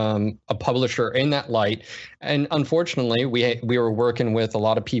having a publisher in that light, and unfortunately, we were working with a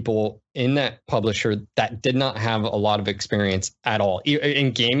lot of people in that publisher that did not have a lot of experience at all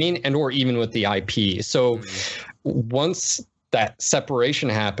in gaming and or even with the IP. So once that separation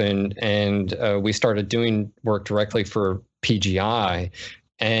happened and we started doing work directly for PGI,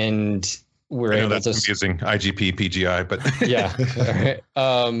 and we're able that's to confusing, IGP, PGI, but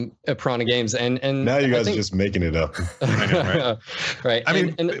Piranha Games, and now you guys are just making it up. I know, right? right? I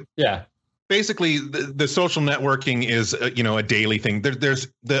mean, basically the social networking is a daily thing. There's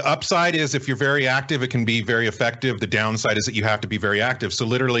the upside is if you're very active, it can be very effective. The downside is that you have to be very active. So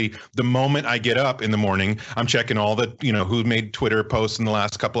literally the moment I get up in the morning, I'm checking all the who made Twitter posts in the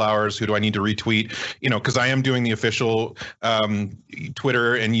last couple hours, who do I need to retweet, because I am doing the official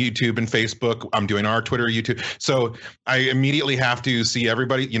Twitter and YouTube and Facebook. I'm doing our Twitter, YouTube. So I immediately have to see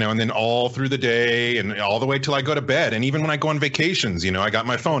everybody, and then all through the day and all the way till I go to bed. And even when I go on vacations, I got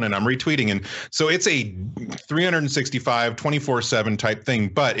my phone and I'm retweeting. And so it's a 365, 24/7 type thing,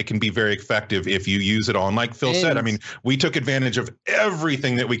 but it can be very effective if you use it all. And like Phil said, I mean, we took advantage of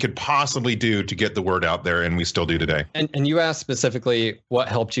everything that we could possibly do to get the word out there, and we still do today. And you asked specifically what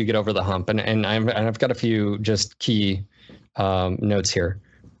helped you get over the hump, and I've got a few just key notes here.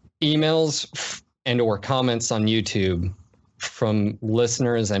 Emails and or comments on YouTube from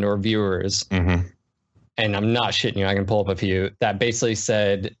listeners and or viewers, and I'm not shitting you, I can pull up a few, that basically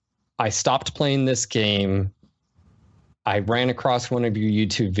said, I stopped playing this game. I ran across one of your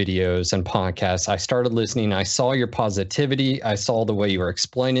YouTube videos and podcasts. I started listening. I saw your positivity. I saw the way you were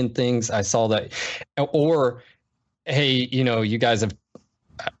explaining things. I saw that, or, hey, you guys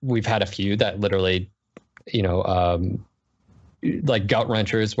we've had a few that literally, like gut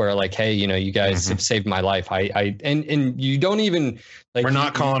wrenchers where like, hey, you guys have saved my life. And you don't even like, we're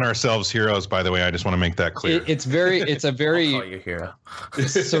not calling ourselves heroes, by the way. I just want to make that clear. It's a very I'll call you hero.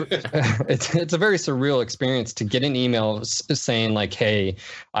 it's a very surreal experience to get an email saying like, hey,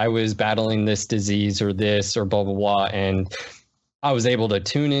 I was battling this disease or this or blah, blah, blah. And I was able to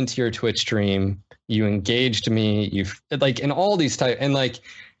tune into your Twitch stream. You engaged me. You've like, in all these type, and like,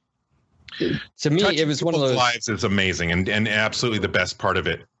 to me, it was one of those lives is amazing and absolutely the best part of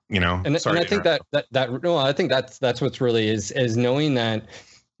it, And I think I think that's what's really is knowing that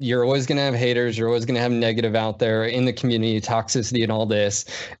you're always going to have haters, you're always going to have negative out there in the community, toxicity and all this,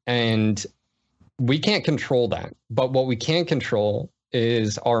 and we can't control that. But what we can control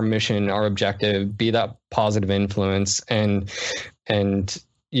is our mission, our objective, be that positive influence, and when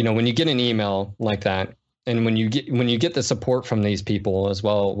you get an email like that. And when you get the support from these people as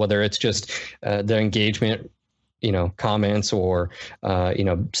well, whether it's just their engagement, comments or,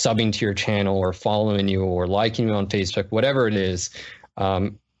 subbing to your channel or following you or liking you on Facebook, whatever it is,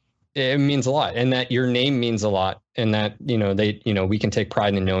 it means a lot. And that your name means a lot. And that, we can take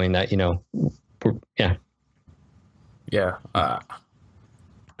pride in knowing that, yeah. Yeah.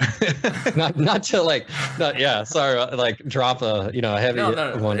 not to like, drop a heavy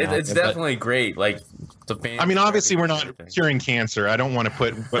one. It's definitely great. Like the fans. I mean, obviously, we're not curing cancer. I don't want to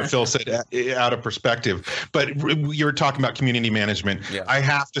put what Phil said out of perspective, but you're talking about community management. Yeah. I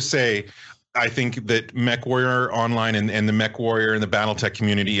have to say, I think that MechWarrior Online and the MechWarrior and the BattleTech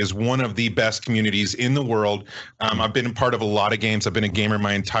community is one of the best communities in the world. I've been a part of a lot of games. I've been a gamer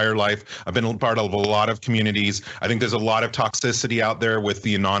my entire life. I've been a part of a lot of communities. I think there's a lot of toxicity out there with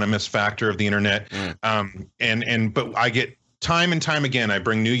the anonymous factor of the internet. But I get time and time again, I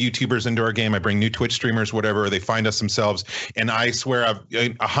bring new YouTubers into our game. I bring new Twitch streamers, whatever. They find us themselves. And I swear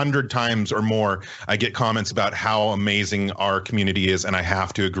 100 times or more, I get comments about how amazing our community is. And I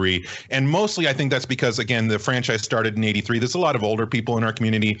have to agree. And mostly, I think that's because, again, the franchise started in '83. There's a lot of older people in our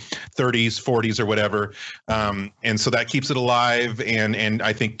community, 30s, 40s, or whatever. And so that keeps it alive. And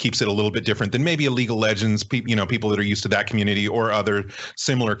I think keeps it a little bit different than maybe a League of Legends, people that are used to that community or other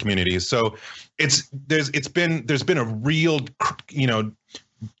similar communities. So there's been a real,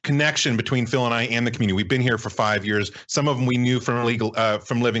 connection between Phil and I and the community. We've been here for 5 years. Some of them we knew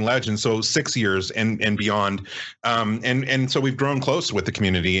from Living Legends, so 6 years and beyond. And so we've grown close with the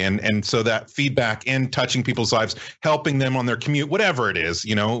community, and so that feedback and touching people's lives, helping them on their commute, whatever it is,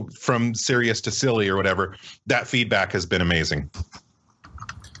 you know, from serious to silly or whatever, that feedback has been amazing.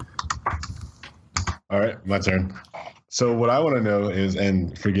 All right, my turn. So what I want to know is,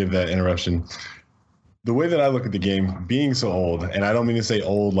 and forgive that interruption, the way that I look at the game, being so old, and I don't mean to say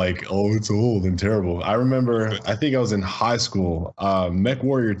old like, oh, it's old and terrible. I remember, I think I was in high school. Mech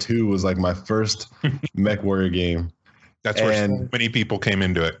Warrior 2 was like my first Mech Warrior game. That's where so many people came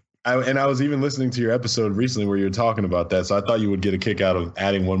into it. I was even listening to your episode recently where you were talking about that, so I thought you would get a kick out of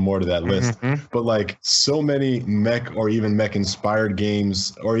adding one more to that list. But like so many mech or even mech inspired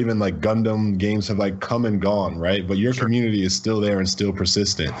games or even like Gundam games have like come and gone, right? But your community is still there and still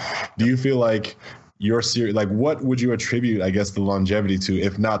persistent. Do you feel like your series, like what would you attribute, I guess, the longevity to,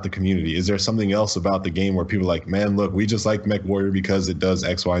 if not the community? Is there something else about the game where people are like, man, look, we just like Mech Warrior because it does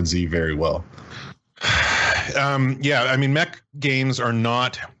X, Y, and Z very well? Yeah, I mean, mech games are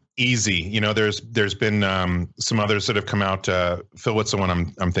not easy. You know, there's been some others that have come out. Phil, what's the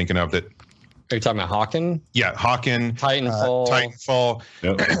one I'm thinking of that? Are you talking about Hawken? Yeah, Hawken. Titanfall.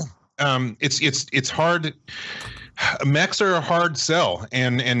 Yep. It's hard. Mechs are a hard sell,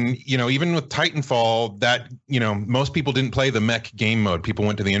 and you know, even with Titanfall, that, you know, most people didn't play the mech game mode. People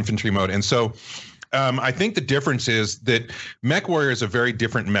went to the infantry mode, and so I think the difference is that Mech Warrior is a very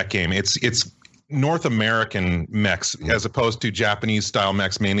different mech game. It's North American mechs as opposed to Japanese style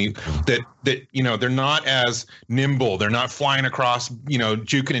mechs, mainly that you know, they're not as nimble. They're not flying across, you know,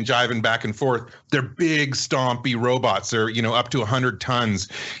 juking and jiving back and forth. They're big, stompy robots. They're, you know, up to 100 tons,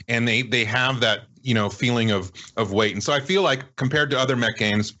 and they have that, you know, feeling of weight. And so I feel like compared to other mech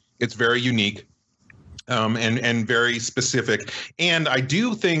games, it's very unique. And very specific. And I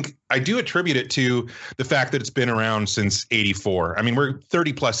do attribute it to the fact that it's been around since '84. I mean, we're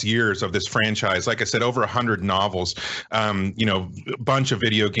 30 plus years of this franchise. Like I said, over 100 novels, you know, a bunch of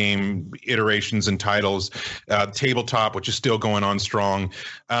video game iterations and titles, tabletop, which is still going on strong.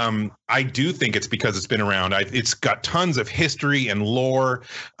 I do think it's because it's been around. It's got tons of history and lore.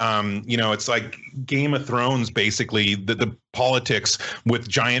 You know, it's like Game of Thrones, basically, the politics with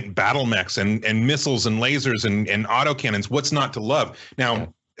giant battle mechs and missiles and lasers and autocannons. What's not to love?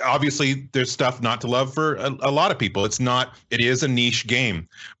 Now, obviously, there's stuff not to love for a lot of people. It is a niche game,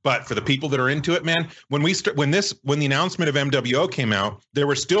 but for the people that are into it, man, when the announcement of MWO came out, there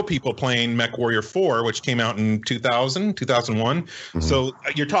were still people playing Mech Warrior 4, which came out in 2000, 2001. So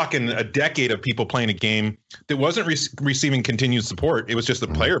you're talking a decade of people playing a game that wasn't receiving continued support. It was just the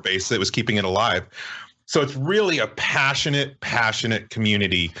player base that was keeping it alive. So it's really a passionate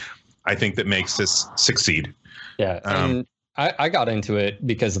community, I think, that makes this succeed. Yeah. And I got into it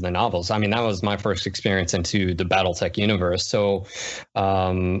because of the novels. I mean, that was my first experience into the BattleTech universe. So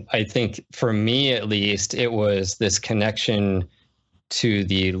I think for me, at least, it was this connection to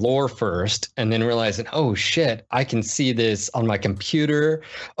the lore first, and then realizing, oh shit, I can see this on my computer.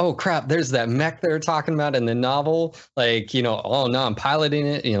 Oh crap, there's that mech they're talking about in the novel. Like, you know, oh no, I'm piloting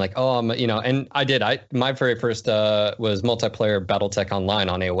it. And you're like, oh, I'm, you know, and my very first was multiplayer BattleTech Online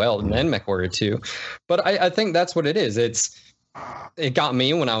on AOL, and then Mech Warrior 2. But I think that's what it is. It got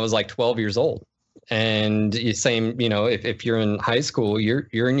me when I was like 12 years old. And same, you know, if you're in high school, you're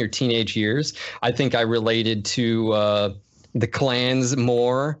in your teenage years. I think I related to the clans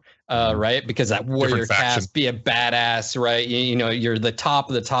more, right? Because that warrior cast, be a badass, right? You know, you're the top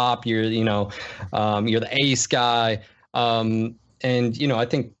of the top. You're, you know, you're the ace guy. And, you know, I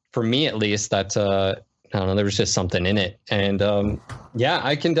think for me, at least, that, I don't know, there was just something in it. And yeah,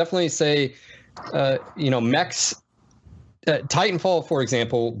 I can definitely say, you know, mechs, Titanfall, for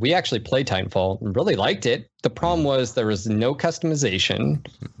example, we actually played Titanfall, really liked it. The problem was there was no customization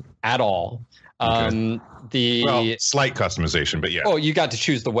at all. Slight customization, but yeah. Oh, you got to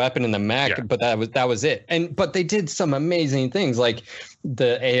choose the weapon and the mech, but that was it. But they did some amazing things, like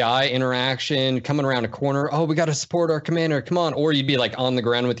the AI interaction, coming around a corner. Oh, we got to support our commander. Come on. Or you'd be like on the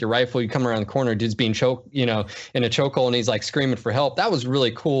ground with your rifle. You come around the corner, dude's being choked, you know, in a chokehold, and he's like screaming for help. That was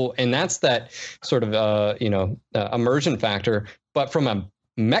really cool. And that's that sort of, you know, immersion factor. But from a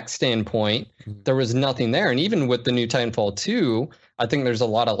mech standpoint, there was nothing there. And even with the new Titanfall 2, I think there's a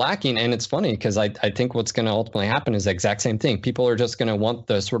lot of lacking. And it's funny because I think what's going to ultimately happen is the exact same thing. People are just going to want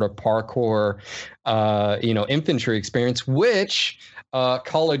the sort of parkour, you know, infantry experience, which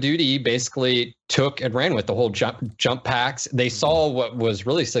Call of Duty basically took and ran with. The whole jump packs. They saw what was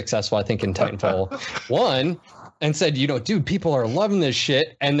really successful, I think, in Titanfall 1 and said, you know, dude, people are loving this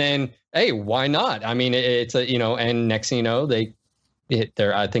shit. And then, hey, why not? I mean, it's a, you know, and next thing you know, they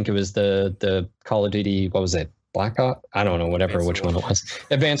there. I think it was the Call of Duty. What was it? Black Ops? I don't know. Whatever. Which one it was?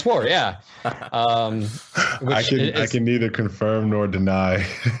 Advanced War. Yeah. I can neither confirm nor deny.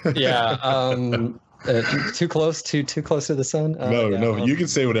 Yeah. Too close to the sun. No. You can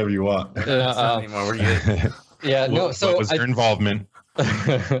say whatever you want. We're good. Yeah. No. So what was your involvement?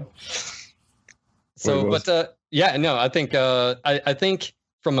 So, I think I think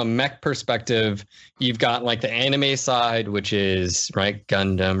from a mech perspective, you've got like the anime side, which is right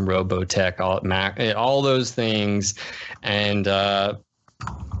Gundam, Robotech, all those things, and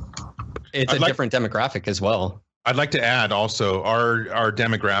it's different demographic as well. I'd like to add also our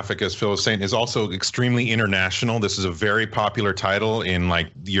demographic, as Phil was saying, is also extremely international. This is a very popular title in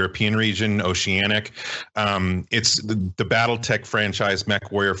like the European region, Oceanic. It's the BattleTech franchise,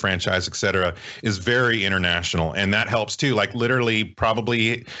 Mech Warrior franchise, etc., is very international, and that helps too. Like literally,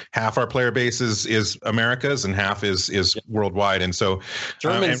 probably half our player base is Americas and half is worldwide, and so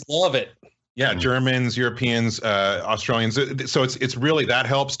Germans love it. Yeah, Germans, Europeans, Australians. So it's really that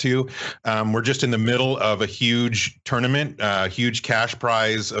helps too. We're just in the middle of a huge tournament, huge cash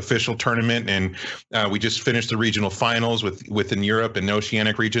prize official tournament, and we just finished the regional finals within Europe and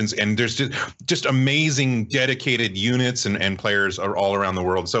Oceanic regions. And there's just amazing dedicated units and players are all around the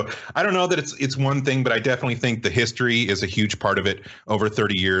world. So I don't know that it's one thing, but I definitely think the history is a huge part of it. Over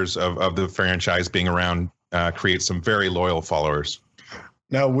 30 years of the franchise being around creates some very loyal followers.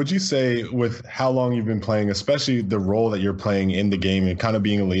 Now, would you say with how long you've been playing, especially the role that you're playing in the game and kind of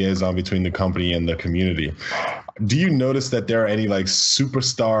being a liaison between the company and the community, do you notice that there are any like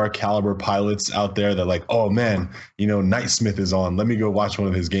superstar caliber pilots out there that like, oh man, Nightsmith is on, let me go watch one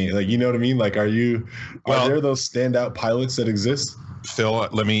of his games? Like, you know what I mean? Like, are there those standout pilots that exist? Phil,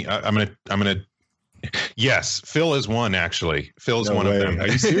 I'm gonna yes, Phil is one, actually. Phil's one of them. Are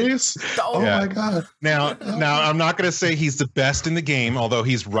you serious? Oh my God. Now I'm not going to say he's the best in the game, although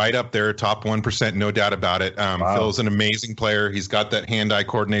he's right up there, top 1%, no doubt about it. Wow. Phil's an amazing player. He's got that hand-eye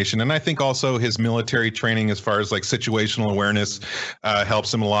coordination. And I think also his military training as far as like situational awareness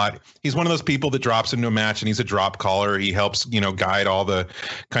helps him a lot. He's one of those people that drops into a match and he's a drop caller. He helps, guide all the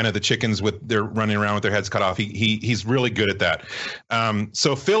kind of the chickens with their running around with their heads cut off. He's really good at that.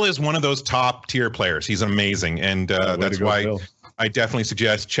 So Phil is one of those top tier players. He's amazing, and that's why Phil. I definitely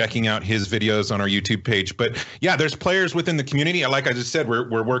suggest checking out his videos on our YouTube page. But yeah, there's players within the community. Like I just said,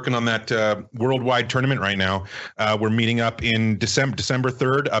 we're working on that worldwide tournament right now. We're meeting up in December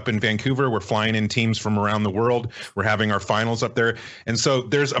 3rd up in Vancouver. We're flying in teams from around the world. We're having our finals up there, and so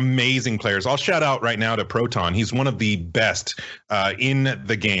there's amazing players. I'll shout out right now to Proton. He's one of the best in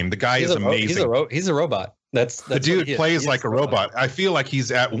the game. The guy is amazing. He's a robot. That's the dude plays like a robot. I feel like he's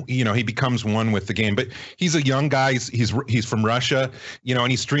he becomes one with the game. But he's a young guy. He's from Russia,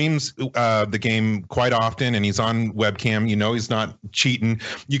 and he streams the game quite often, and he's on webcam. He's not cheating.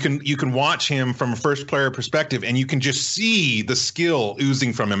 You can watch him from a first player perspective, and you can just see the skill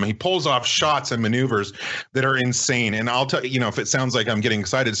oozing from him. He pulls off shots and maneuvers that are insane. And I'll tell you, if it sounds like I'm getting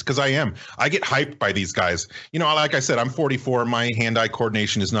excited, it's because I am. I get hyped by these guys. Like I said, I'm 44. My hand-eye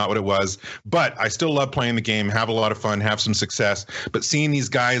coordination is not what it was, but I still love playing the game, have a lot of fun, have some success. But seeing these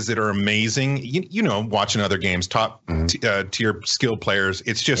guys that are amazing, watching other games, top tier skilled players,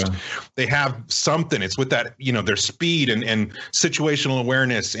 it's just they have something. It's with that, their speed and situational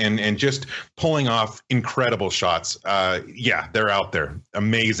awareness and just pulling off incredible shots. They're out there.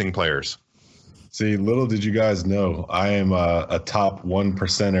 Amazing players. See, little did you guys know, I am a top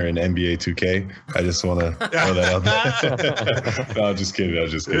 1%er in NBA 2K. I just want to throw that out there. No, I'm just kidding.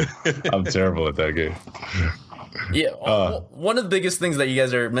 I'm terrible at that game. Yeah, one of the biggest things that you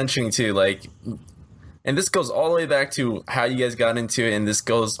guys are mentioning too, like, and this goes all the way back to how you guys got into it, and this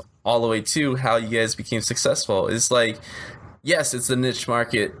goes all the way to how you guys became successful. It's like, yes, it's a niche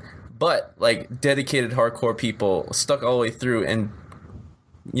market, but like dedicated hardcore people stuck all the way through and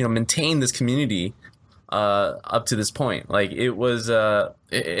maintain this community up to this point. Like it was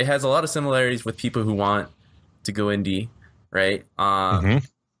it has a lot of similarities with people who want to go indie, right?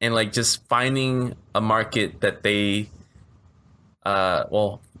 And like just finding a market that they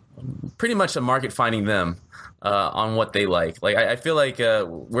pretty much a market finding them on what they like. Like I feel like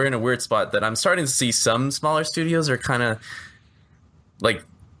we're in a weird spot that I'm starting to see some smaller studios are kind of like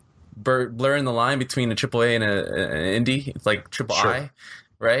blurring the line between a AAA and an indie. It's like triple I.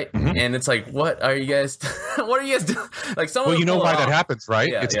 right? And it's like, what are you guys doing? Like, someone. Well, you know why that happens,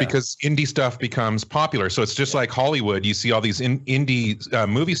 right? Yeah, it's because indie stuff becomes popular. So it's just like Hollywood. You see all these indie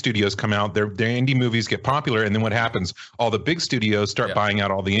movie studios come out. Their indie movies get popular, and then what happens? All the big studios start buying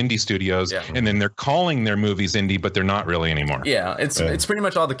out all the indie studios, and then they're calling their movies indie, but they're not really anymore. Yeah, it's pretty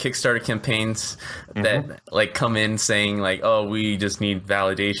much all the Kickstarter campaigns that like come in saying like, oh, we just need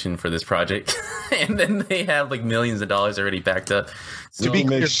validation for this project, and then they have like millions of dollars already backed up. So, to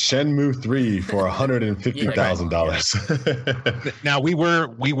make Shenmue 3 for $150,000. Now we were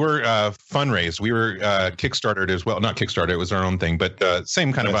fundraised. We were Kickstartered as well. Not Kickstarter, it was our own thing, but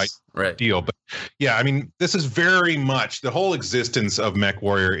same kind of deal. But yeah, I mean, this is very much the whole existence of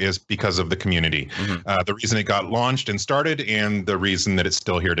MechWarrior is because of the community. The reason it got launched and started, and the reason that it's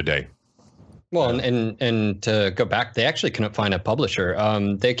still here today. Well, and to go back, they actually couldn't find a publisher.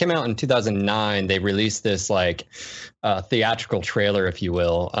 They came out in 2009. They released this like theatrical trailer, if you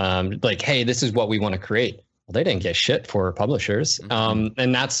will, like, hey, this is what we want to create. Well, they didn't get shit for publishers,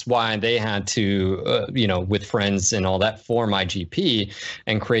 and that's why they had to, with friends and all that, form IGP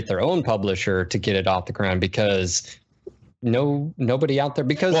and create their own publisher to get it off the ground because nobody out there.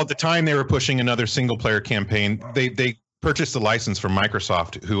 Because at the time they were pushing another single player campaign. They purchased the license from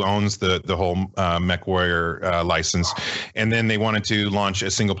Microsoft, who owns the whole MechWarrior license, and then they wanted to launch a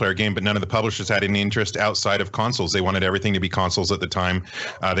single player game, but none of the publishers had any interest outside of consoles. They wanted everything to be consoles at the time.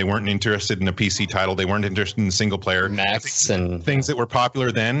 They weren't interested in a PC title. They weren't interested in single player. Mechs and things that were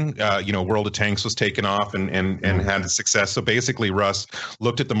popular then. World of Tanks was taken off and had success. So basically, Russ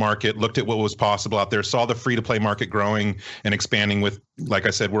looked at the market, looked at what was possible out there, saw the free to play market growing and expanding with, like I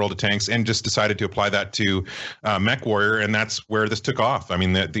said, World of Tanks, and just decided to apply that to MechWarrior. And that's where this took off. I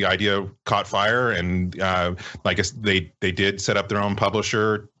mean, the idea caught fire, and like they did set up their own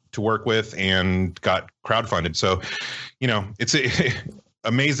publisher to work with and got crowdfunded. So, it's a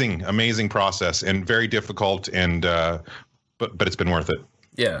amazing process and very difficult, and but it's been worth it.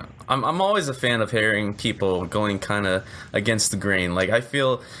 Yeah, I'm always a fan of hearing people going kind of against the grain. Like, I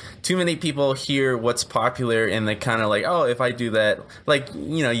feel too many people hear what's popular and they kind of like, oh, if I do that, like,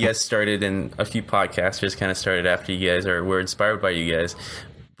 you guys started, and a few podcasters kind of started after you guys or were inspired by you guys.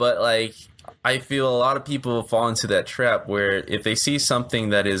 But like, I feel a lot of people fall into that trap where if they see something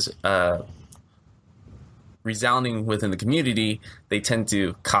that is resounding within the community, they tend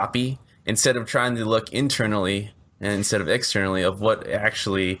to copy instead of trying to look internally and instead of externally of what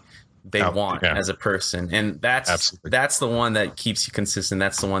actually they want as a person. And that's the one that keeps you consistent.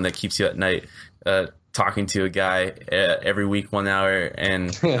 That's the one that keeps you at night talking to a guy every week 1 hour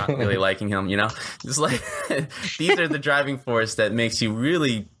and not really liking him, Just like these are the driving force that makes you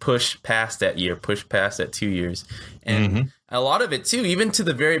really push past that year, push past that 2 years. And a lot of it too, even to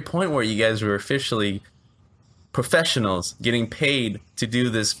the very point where you guys were officially professionals getting paid to do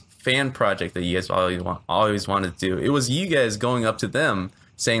this fan project that you guys always wanted to do. It was you guys going up to them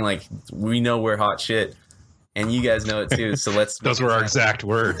saying like, we know we're hot shit and you guys know it too, so let's those were our exact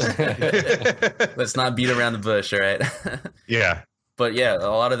words. Let's not beat around the bush, all right? Yeah. But yeah, a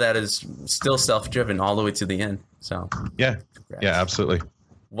lot of that is still self-driven all the way to the end. So congrats. Yeah, absolutely.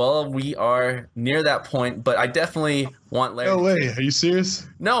 Well, we are near that point, but I definitely want Larry. No way. Are you serious?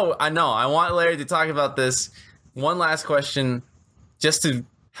 No, I know. I want Larry to talk about this. One last question, just to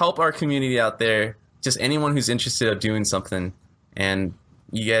help our community out there, just anyone who's interested of doing something. And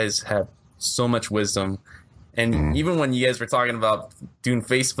you guys have so much wisdom. And even when you guys were talking about doing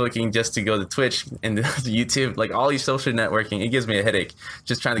Facebooking just to go to Twitch and YouTube, like all these social networking, it gives me a headache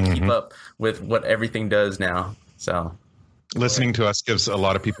just trying to keep up with what everything does now. So listening to us gives a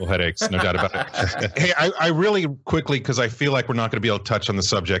lot of people headaches, no doubt about it. Hey, I really quickly, because I feel like we're not going to be able to touch on the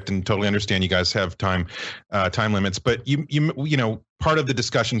subject, and totally understand you guys have time limits. But you know, part of the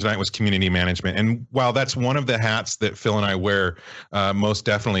discussion tonight was community management, and while that's one of the hats that Phil and I wear, most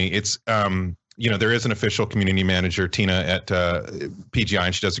definitely, it's there is an official community manager, Tina, at PGI,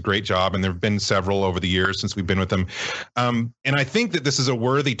 and she does a great job. And there have been several over the years since we've been with them. And I think that this is a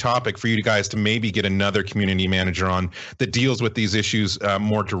worthy topic for you guys to maybe get another community manager on that deals with these issues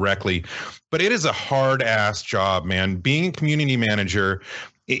more directly. But it is a hard-ass job, man. Being a community manager,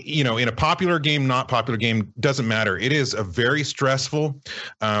 in a popular game, not popular game, doesn't matter. It is a very stressful,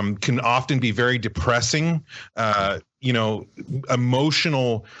 can often be very depressing,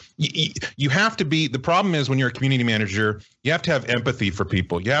 emotional. You have to be, the problem is when you're a community manager, you have to have empathy for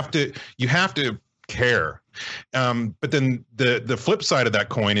people. You have to care. But then the flip side of that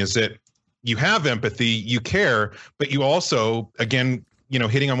coin is that you have empathy, you care, but you also, again,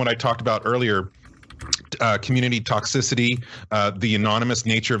 hitting on what I talked about earlier, community toxicity, the anonymous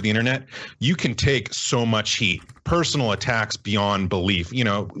nature of the internet, you can take so much heat. Personal attacks beyond belief,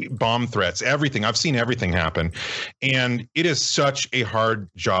 bomb threats, everything. I've seen everything happen. And it is such a hard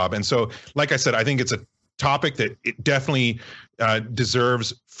job. And so, like I said, I think it's a topic that it definitely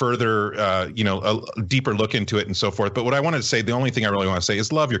deserves further, a deeper look into it and so forth. But what I wanted to say, the only thing I really want to say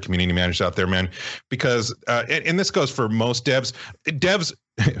is love your community managers out there, man, because, and this goes for most devs,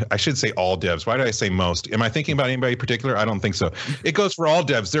 I should say all devs. Why did I say most? Am I thinking about anybody in particular? I don't think so. It goes for all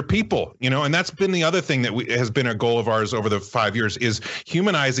devs. They're people, and that's been the other thing that has been a goal of ours over the 5 years is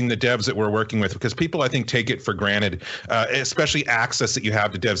humanizing the devs that we're working with, because people, I think, take it for granted, especially access that you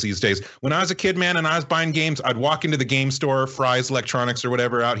have to devs these days. When I was a kid, man, and I was buying games, I'd walk into the game store, Fry's Electronics or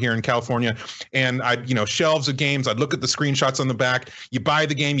whatever out here in California, and I'd, shelves of games. I'd look at the screenshots on the back. You buy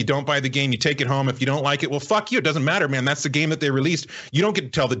the game, you don't buy the game, you take it home. If you don't like it, well, fuck you. It doesn't matter, man. That's the game that they released. You don't get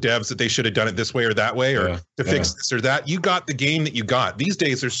to tell the devs that they should have done it this way or that way, or to fix this or that. You got the game that you got. These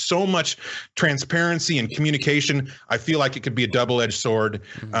days, there's so much transparency and communication. I feel like it could be a double-edged sword.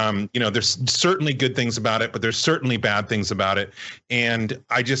 There's certainly good things about it, but there's certainly bad things about it. And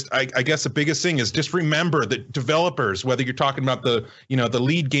I guess the biggest thing is just remember that developers, whether you're talking about the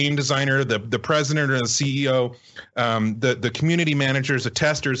lead game designer, the president or the CEO, the community managers, the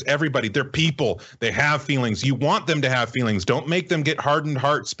testers, everybody, they're people. They have feelings. You want them to have feelings. Don't make them get hardened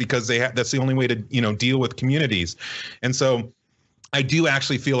hearts because that's the only way to deal with communities. And so I do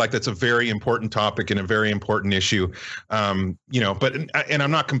actually feel like that's a very important topic and a very important issue. But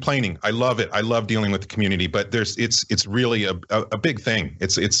I'm not complaining. I love it. I love dealing with the community, but it's really a big thing.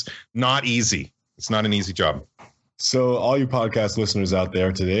 It's not easy. It's not an easy job. So all you podcast listeners out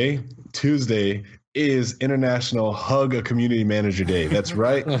there, today, Tuesday, is International Hug a Community Manager Day. That's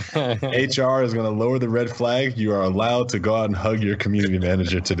right. HR is going to lower the red flag. You are allowed to go out and hug your community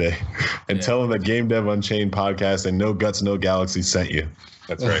manager today and tell them that Game Dev Unchained podcast and No Guts, No Galaxy sent you.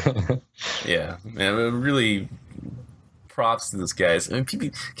 That's right. Yeah, man, really props to those guys. I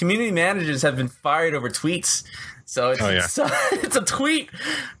mean, community managers have been fired over tweets. So it's a tweet,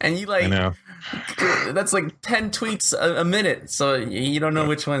 and you I know. That's like 10 tweets a minute. So you don't know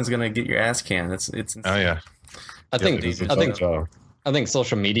which one's going to get your ass canned. It's insane. Oh yeah. I think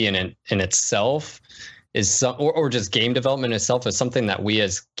social media in itself is or just game development itself is something that we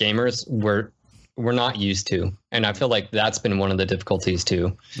as gamers we're not used to. And I feel like that's been one of the difficulties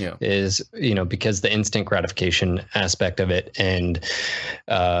too, is, because the instant gratification aspect of it and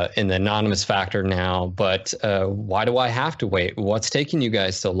the anonymous factor now, but why do I have to wait? What's taking you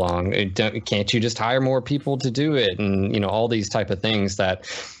guys so long? Can't you just hire more people to do it? And, all these type of things that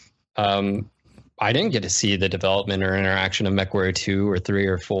I didn't get to see the development or interaction of MechWarrior 2 or 3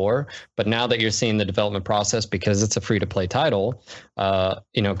 or 4, but now that you're seeing the development process, because it's a free-to-play title,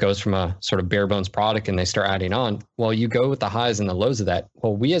 it goes from a sort of bare bones product and they start adding on. Well, you go with the highs and the lows of that.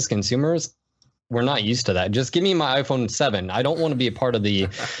 Well, we as consumers, we're not used to that. Just give me my iPhone 7. I don't want to be a part of the,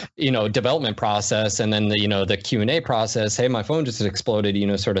 development process and then the Q&A process. Hey, my phone just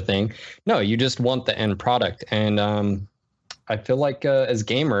exploded, sort of thing. No, you just want the end product. And I feel like as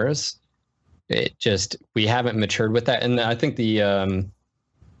gamers, we haven't matured with that. And I think the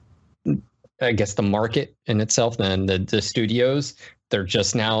market in itself, then the studios, they're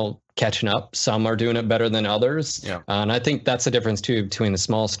just now catching up. Some are doing it better than others. Yeah. And I think that's the difference too between the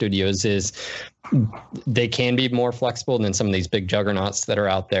small studios is they can be more flexible than some of these big juggernauts that are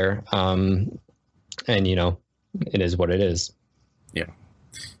out there. And it is what it is. Yeah.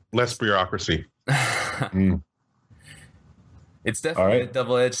 Less bureaucracy. It's definitely a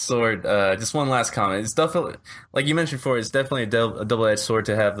double-edged sword. Just one last comment. It's definitely, like you mentioned before, it's definitely a double-edged sword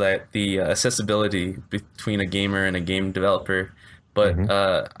to have the accessibility between a gamer and a game developer. But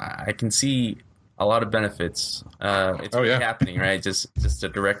I can see a lot of benefits. It's really happening, right? Just a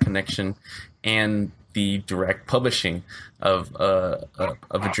direct connection and the direct publishing of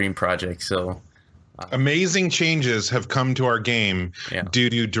a dream project. So. Amazing changes have come to our game due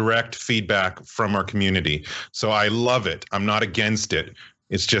to direct feedback from our community. So I love it. I'm not against it.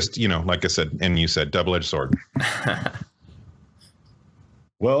 It's just, like I said, and you said, double-edged sword.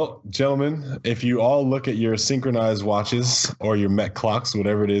 Well, gentlemen, if you all look at your synchronized watches or your Met clocks,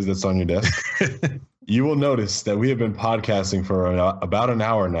 whatever it is that's on your desk, you will notice that we have been podcasting for about an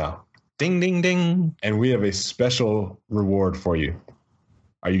hour now. Ding, ding, ding. And we have a special reward for you.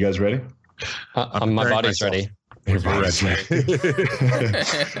 Are you guys ready? My body's ready.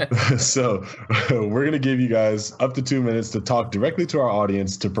 So we're going to give you guys up to 2 minutes to talk directly to our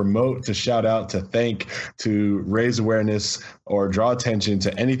audience, to promote, to shout out, to thank, to raise awareness, or draw attention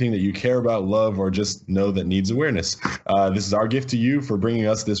to anything that you care about, love, or just know that needs awareness. This is our gift to you for bringing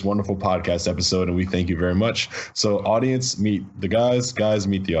us this wonderful podcast episode, and we thank you very much. So audience, meet the guys. Guys,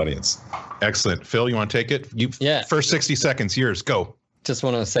 meet the audience. Excellent. Phil, you want to take it? First 60 seconds, yours. Go. Just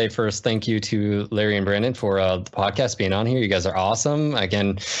want to say first, thank you to Larry and Brandon for the podcast being on here. You guys are awesome.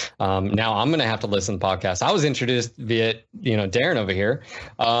 Again, now I'm going to have to listen to the podcast. I was introduced via, Darren over here.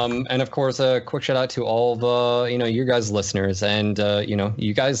 And of course, a quick shout out to all the, you guys listeners and,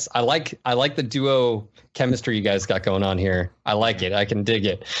 you guys, I like the duo chemistry you guys got going on here. I like it. I can dig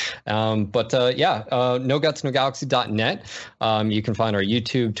it. NoGutsNoGalaxy.net. You can find our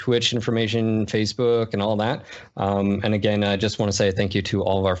YouTube, Twitch information, Facebook, and all that. And again, I just want to say thank you to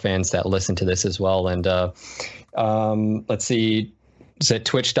all of our fans that listen to this as well. And let's see. It's at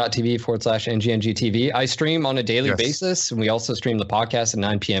twitch.tv/NGNGTV. I stream on a daily basis. And we also stream the podcast at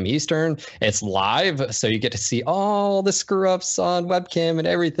 9 p.m. Eastern. It's live, so you get to see all the screw-ups on webcam and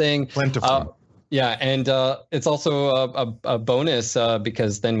everything. Plentiful. Yeah, and it's also a bonus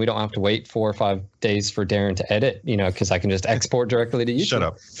because then we don't have to wait 4 or 5 days for Darren to edit, because I can just export directly to YouTube. Shut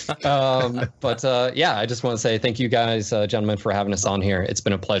up. I just want to say thank you guys, gentlemen, for having us on here. It's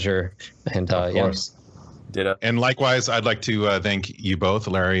been a pleasure. And of course. Ditto. And likewise, I'd like to thank you both,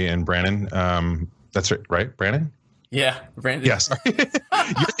 Larry and Brandon. That's right, Brandon? Yeah, Brandon. Yes.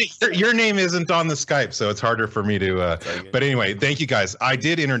 your name isn't on the Skype, so it's harder for me to. But anyway, thank you guys. I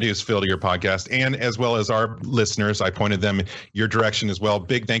did introduce Phil to your podcast, and as well as our listeners, I pointed them your direction as well.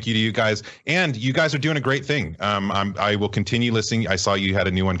 Big thank you to you guys, and you guys are doing a great thing. I will continue listening. I saw you had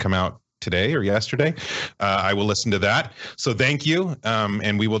a new one come out today or yesterday. I will listen to that. So thank you.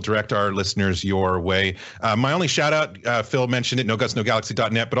 And we will direct our listeners your way. My only shout out, Phil mentioned it,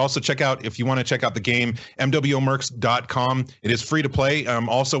 NoGutsNoGalaxy.net, but also if you want to check out the game, MWOmercs.com. It is free to play.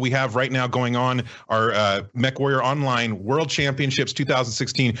 Also, we have right now going on our MechWarrior Online World Championships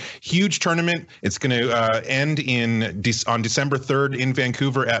 2016 huge tournament. It's going to end on December 3rd in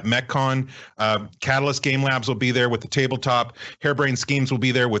Vancouver at MechCon. Catalyst Game Labs will be there with the tabletop. Harebrained Schemes will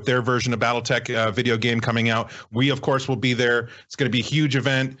be there with their version of BattleTech video game coming out. We, of course, will be there. It's going to be a huge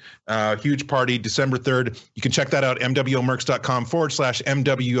event, huge party, December 3rd. You can check that out,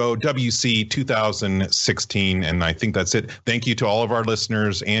 MWOmercs.com/MWOWC 2016. And I think that's it. Thank you to all of our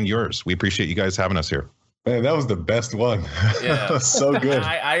listeners and yours. We appreciate you guys having us here. Man, that was the best one. Yeah. So good.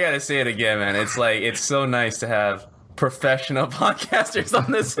 I got to say it again, man. It's so nice to have professional podcasters on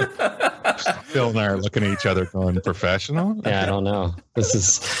this. Phil and I are looking at each other going, professional? Yeah, I don't know. This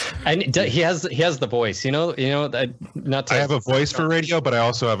is, and he has the voice, that not to, I have a voice for radio, but I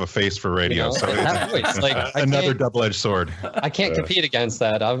also have a face for radio. So that voice, another double-edged sword. I can't compete against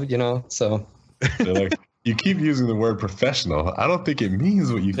that. So you keep using the word professional. I don't think it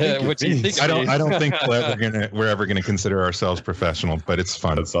means what you think it means. I don't think we're ever gonna consider ourselves professional, but it's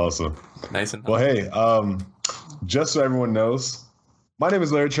fun. That's awesome. Nice and well, hey, just so everyone knows, my name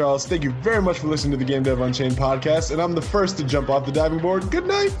is Larry Charles. Thank you very much for listening to the Game Dev Unchained podcast, and I'm the first to jump off the diving board. Good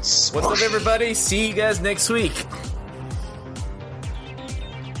night. What's up, everybody? See you guys next week.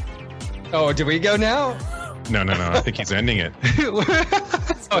 Oh, do we go now? No. I think he's ending it.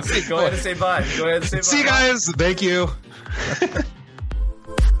 Okay, go ahead and say bye. See you guys. Thank you.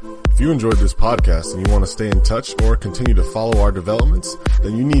 If you enjoyed this podcast and you want to stay in touch or continue to follow our developments,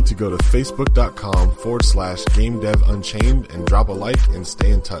 then you need to go to facebook.com/GameDevUnchained and drop a like and stay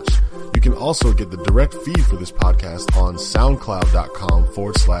in touch. You can also get the direct feed for this podcast on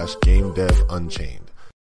SoundCloud.com/GameDevUnchained.